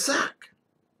my sack.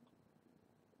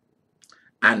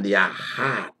 And their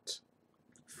heart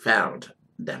failed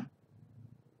them.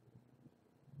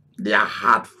 Their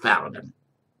heart failed them.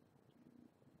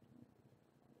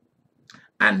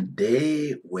 And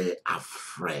they were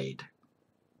afraid,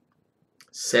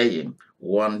 saying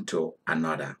one to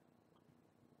another,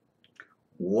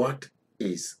 what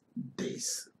is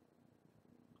this?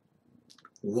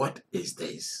 What is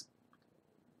this?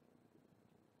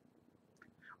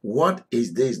 What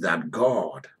is this that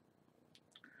God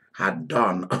had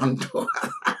done unto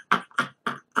us?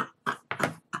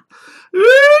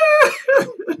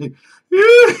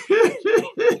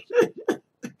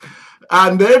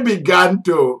 And they began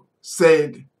to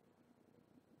say,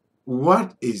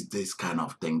 what is this kind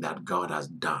of thing that God has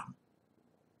done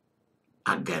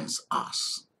against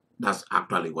us? That's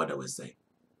actually what they were saying.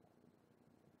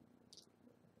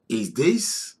 Is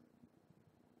this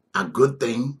a good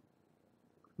thing?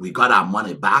 We got our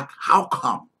money back. How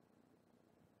come?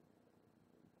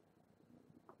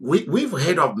 We've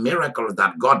heard of miracles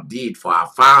that God did for our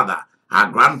father,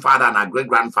 our grandfather, and our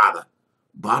great-grandfather.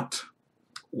 But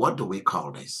what do we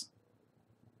call this?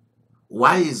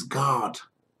 Why is God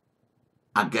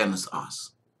against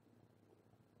us?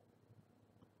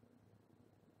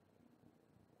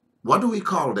 What do we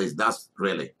call this? That's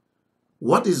really,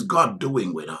 what is God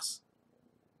doing with us?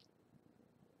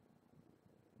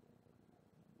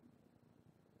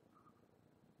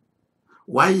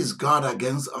 Why is God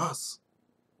against us?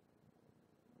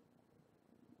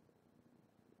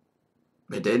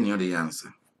 But they knew the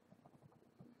answer.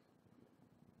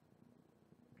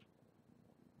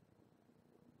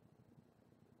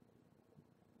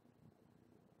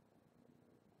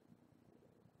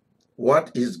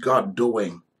 What is God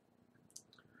doing?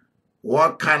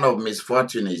 What kind of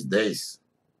misfortune is this?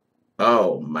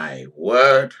 Oh, my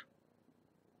word.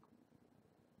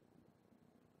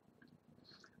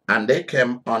 And they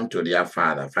came unto their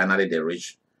father. Finally, they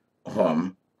reached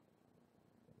home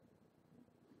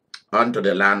unto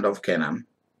the land of Canaan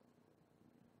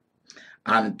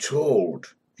and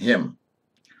told him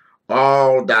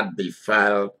all that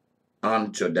befell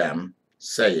unto them,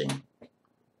 saying,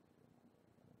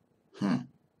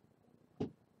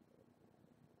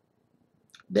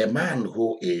 the man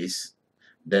who is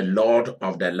the Lord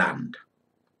of the land,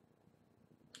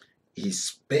 he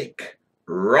spake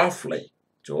roughly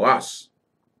to us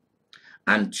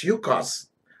and took us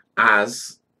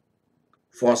as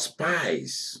for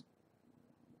spies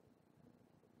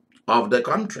of the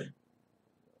country.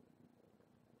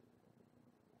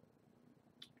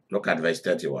 Look at verse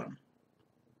 31.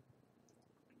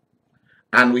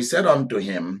 And we said unto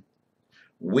him,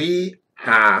 we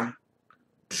are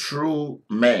true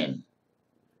men.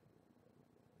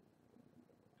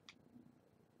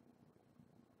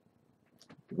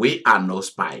 We are no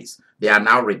spies. They are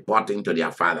now reporting to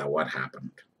their father what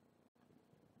happened.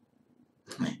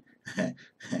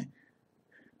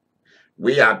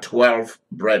 We are 12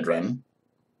 brethren,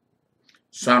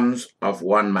 sons of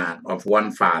one man, of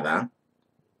one father.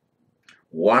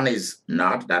 One is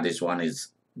not, that is, one is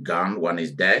gone, one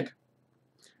is dead.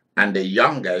 And the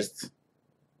youngest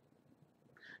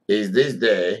is this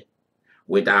day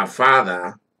with our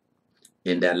father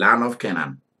in the land of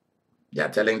Canaan. They are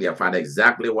telling their father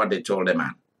exactly what they told the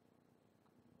man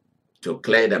to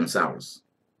clear themselves.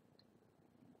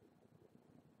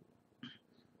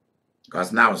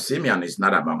 Because now Simeon is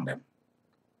not among them.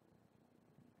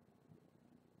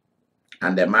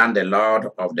 And the man, the Lord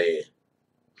of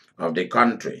the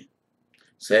country,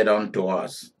 said unto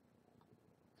us,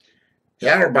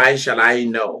 hereby shall I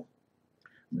know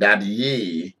that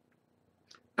ye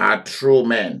are true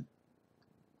men.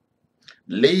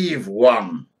 Leave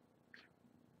one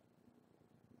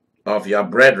of your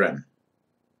brethren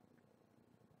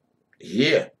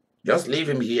here. Just leave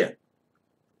him here.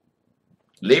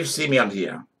 Leave Simeon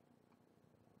here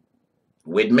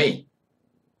with me.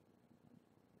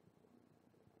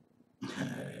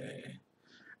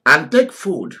 And take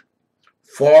food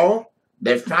for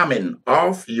the famine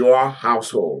of your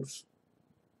households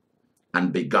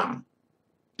and be gone.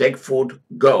 Take food,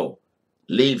 go.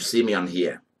 Leave Simeon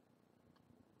here.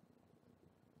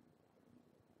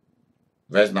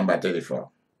 Verse number 34.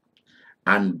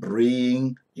 And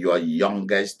bring your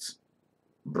youngest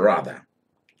brother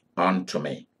unto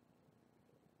me.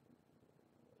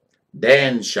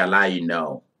 Then shall I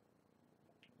know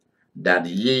that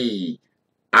ye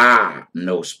are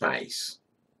no spies,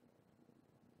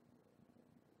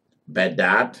 but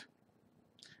that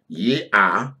ye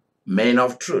are men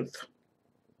of truth.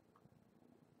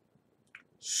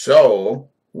 So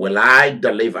will I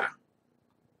deliver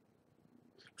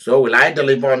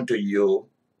unto you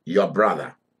your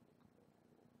brother.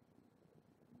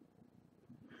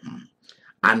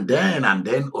 And then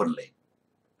only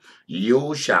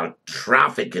you shall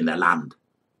traffic in the land.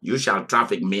 You shall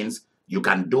traffic means you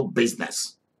can do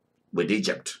business with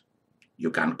Egypt.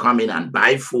 You can come in and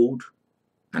buy food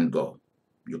and go.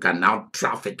 You can now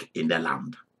traffic in the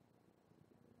land.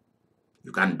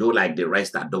 You can do like the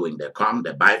rest are doing. They come,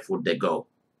 they buy food, they go.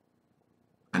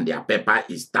 And their paper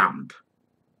is stamped.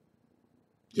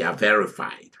 They are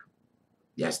verified.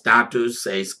 Their status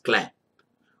says clear.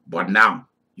 But now,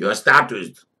 your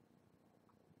status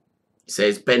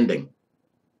says pending.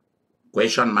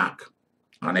 Question mark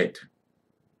on it.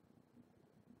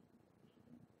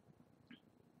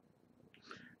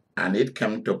 And it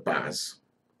came to pass,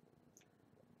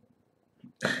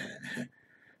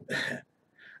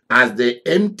 as they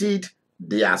emptied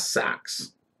their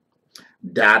sacks,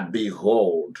 that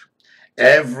behold,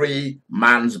 every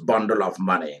man's bundle of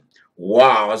money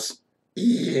was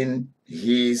in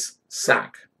his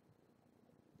sack.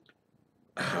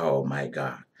 Oh my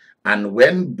God. And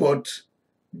when both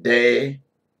they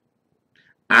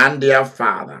and their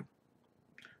father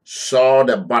saw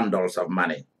the bundles of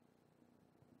money,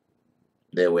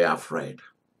 they were afraid.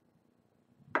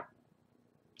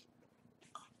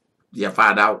 Their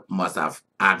father must have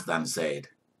asked and said,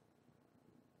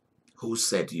 who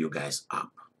set you guys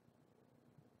up?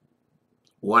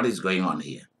 What is going on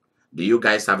here? Do you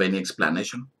guys have any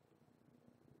explanation?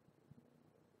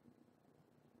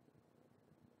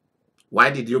 Why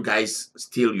did you guys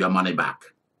steal your money back?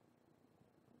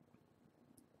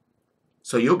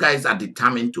 So you guys are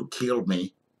determined to kill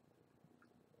me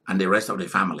and the rest of the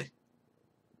family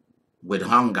with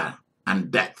hunger and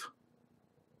death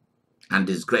and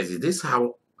disgrace. Is this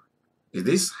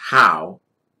how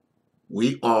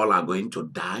we all are going to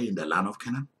die in the land of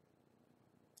Canaan?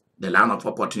 The land of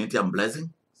opportunity and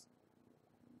blessing?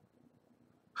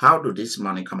 How do this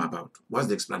money come about? What's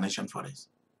the explanation for this?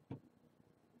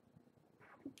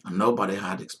 And nobody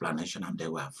had explanation and they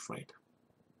were afraid.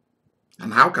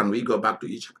 And how can we go back to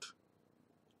Egypt?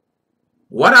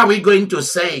 What are we going to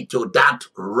say to that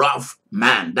rough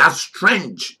man, that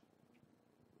strange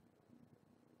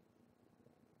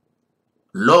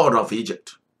Lord of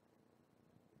Egypt?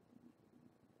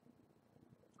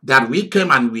 That we came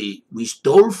and we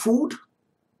stole food?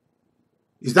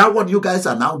 Is that what you guys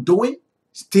are now doing?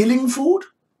 Stealing food?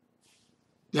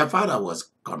 Their father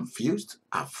was confused,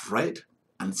 afraid,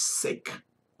 and sick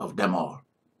of them all.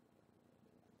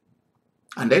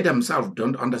 And they themselves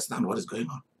don't understand what is going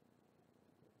on.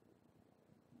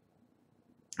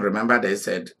 Remember, they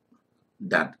said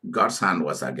that God's hand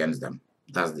was against them.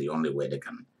 That's the only way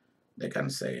they can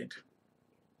say it.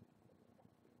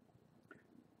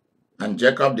 And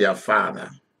Jacob their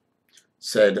father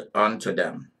said unto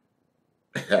them,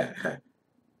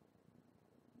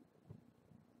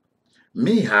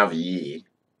 me have ye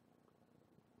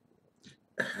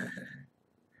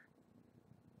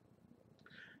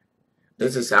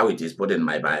this is how it is put in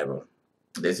my Bible.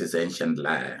 This is ancient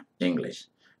English.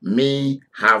 Me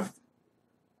have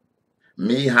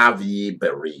ye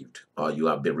bereaved, or you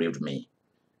have bereaved me.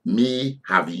 Me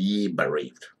have ye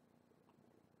bereaved.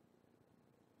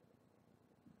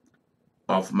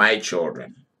 of my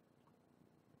children.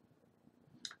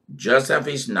 Joseph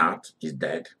is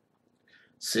dead.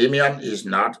 Simeon is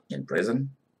not in prison.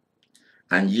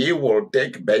 And ye will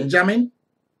take Benjamin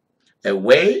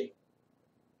away.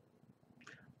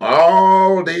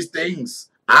 All these things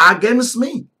are against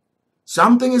me.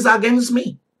 Something is against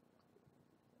me.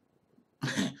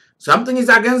 Something is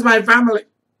against my family.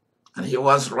 And he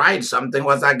was right. Something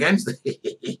was against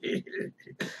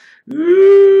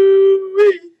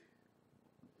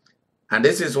And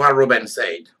this is what Reuben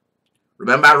said.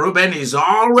 Remember, Reuben is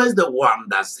always the one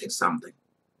that said something.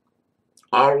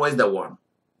 Always the one.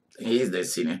 He is the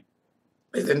sinner.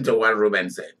 Listen to what Reuben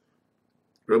said.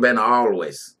 Reuben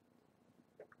always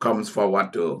comes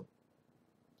forward to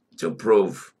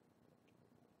prove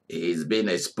he's been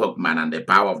a spokesman and the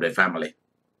power of the family.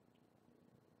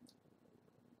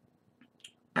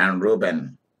 And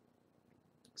Reuben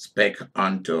spake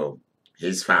unto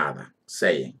his father,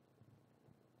 saying,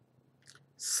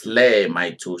 slay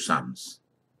my 2 sons,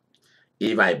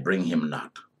 if I bring him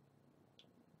not.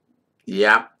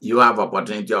 Yeah, you have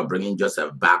opportunity of bringing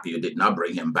Joseph back. You did not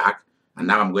bring him back. And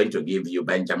now I'm going to give you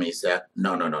Benjamin. He said,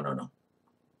 no.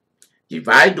 If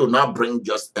I do not bring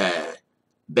just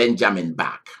Benjamin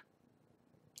back,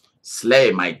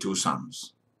 slay my 2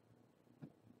 sons.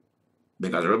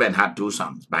 Because Reuben had 2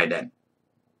 sons by then.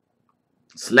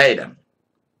 Slay them.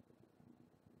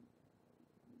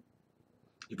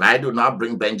 If I do not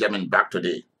bring Benjamin back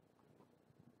today,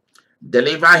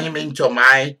 deliver him into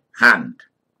my hand,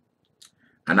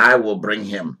 and I will bring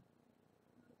him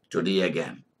to thee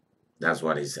again. That's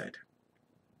what he said.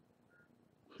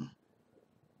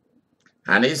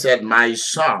 And he said, my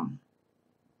son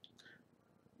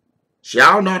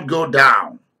shall not go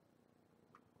down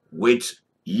with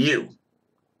you.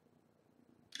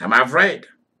 I'm afraid.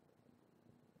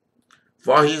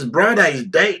 For his brother is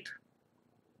dead,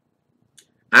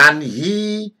 and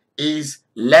he is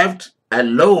left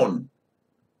alone.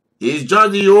 He's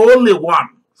just the only one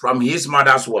from his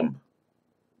mother's womb.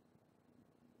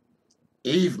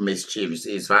 If mischief, you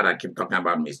see his father keep talking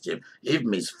about mischief, if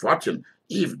misfortune,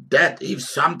 if death, if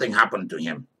something happened to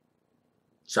him,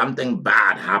 something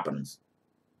bad happens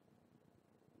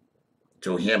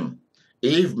to him,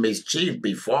 if mischief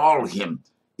befall him,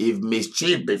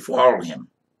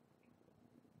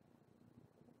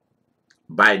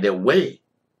 by the way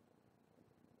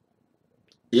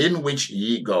in which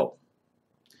ye go,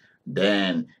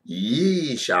 then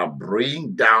ye shall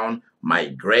bring down my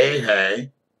gray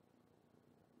hair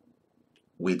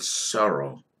with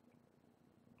sorrow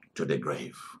to the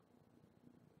grave.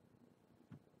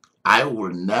 I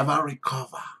will never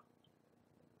recover.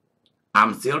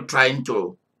 I'm still trying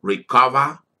to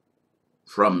recover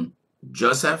from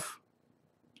Joseph,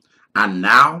 and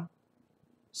now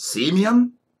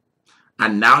Simeon,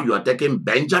 and now you are taking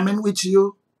Benjamin with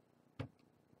you.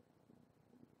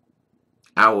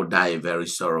 I will die a very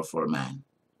sorrowful man.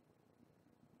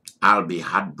 I'll be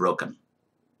heartbroken.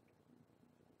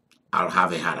 I'll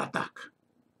have a heart attack.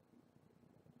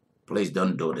 Please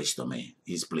don't do this to me.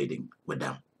 He's pleading with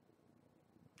them.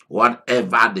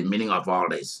 Whatever the meaning of all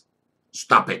this,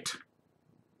 stop it.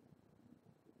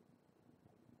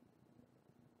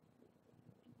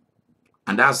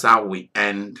 And that's how we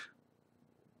end.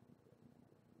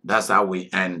 That's how we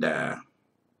end.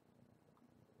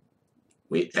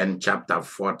 We end chapter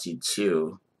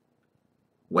 42.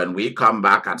 When we come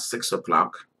back at 6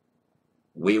 o'clock,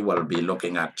 we will be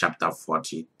looking at chapter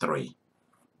 43.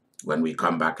 When we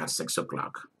come back at 6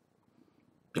 o'clock.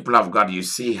 People of God, you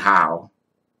see how,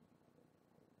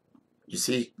 you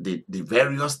see the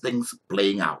various things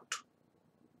playing out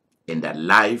in the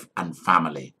life and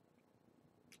family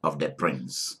of the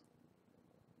prince.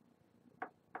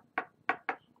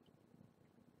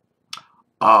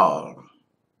 All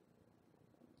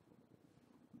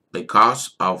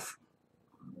because of,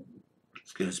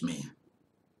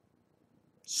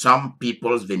 some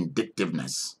people's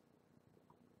vindictiveness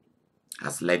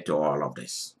has led to all of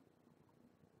this.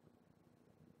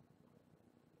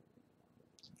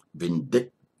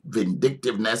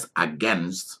 Vindictiveness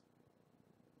against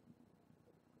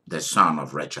the son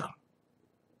of Rachel.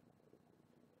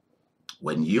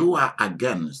 When you are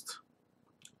against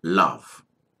love,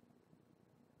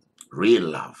 real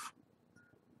love,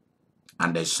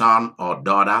 and the son or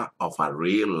daughter of a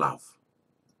real love,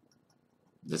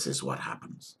 this is what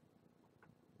happens.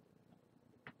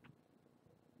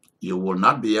 You will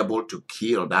not be able to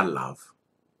kill that love,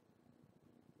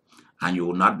 and you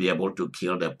will not be able to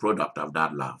kill the product of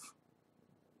that love,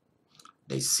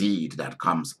 the seed that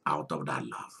comes out of that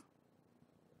love.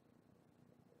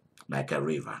 Like a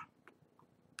river,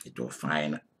 it will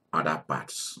find other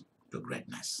paths to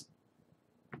greatness.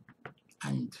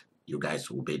 And you guys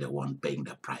will be the one paying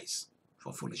the price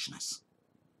for foolishness.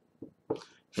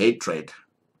 Hatred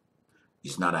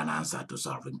is not an answer to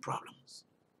solving problems.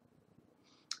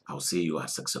 I'll see you at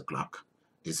 6 o'clock.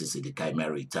 This is Idika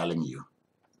Mary telling you,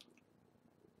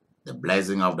 the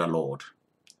blessing of the Lord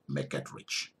maketh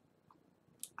rich,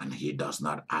 and he does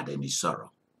not add any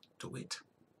sorrow to it.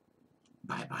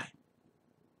 Bye-bye.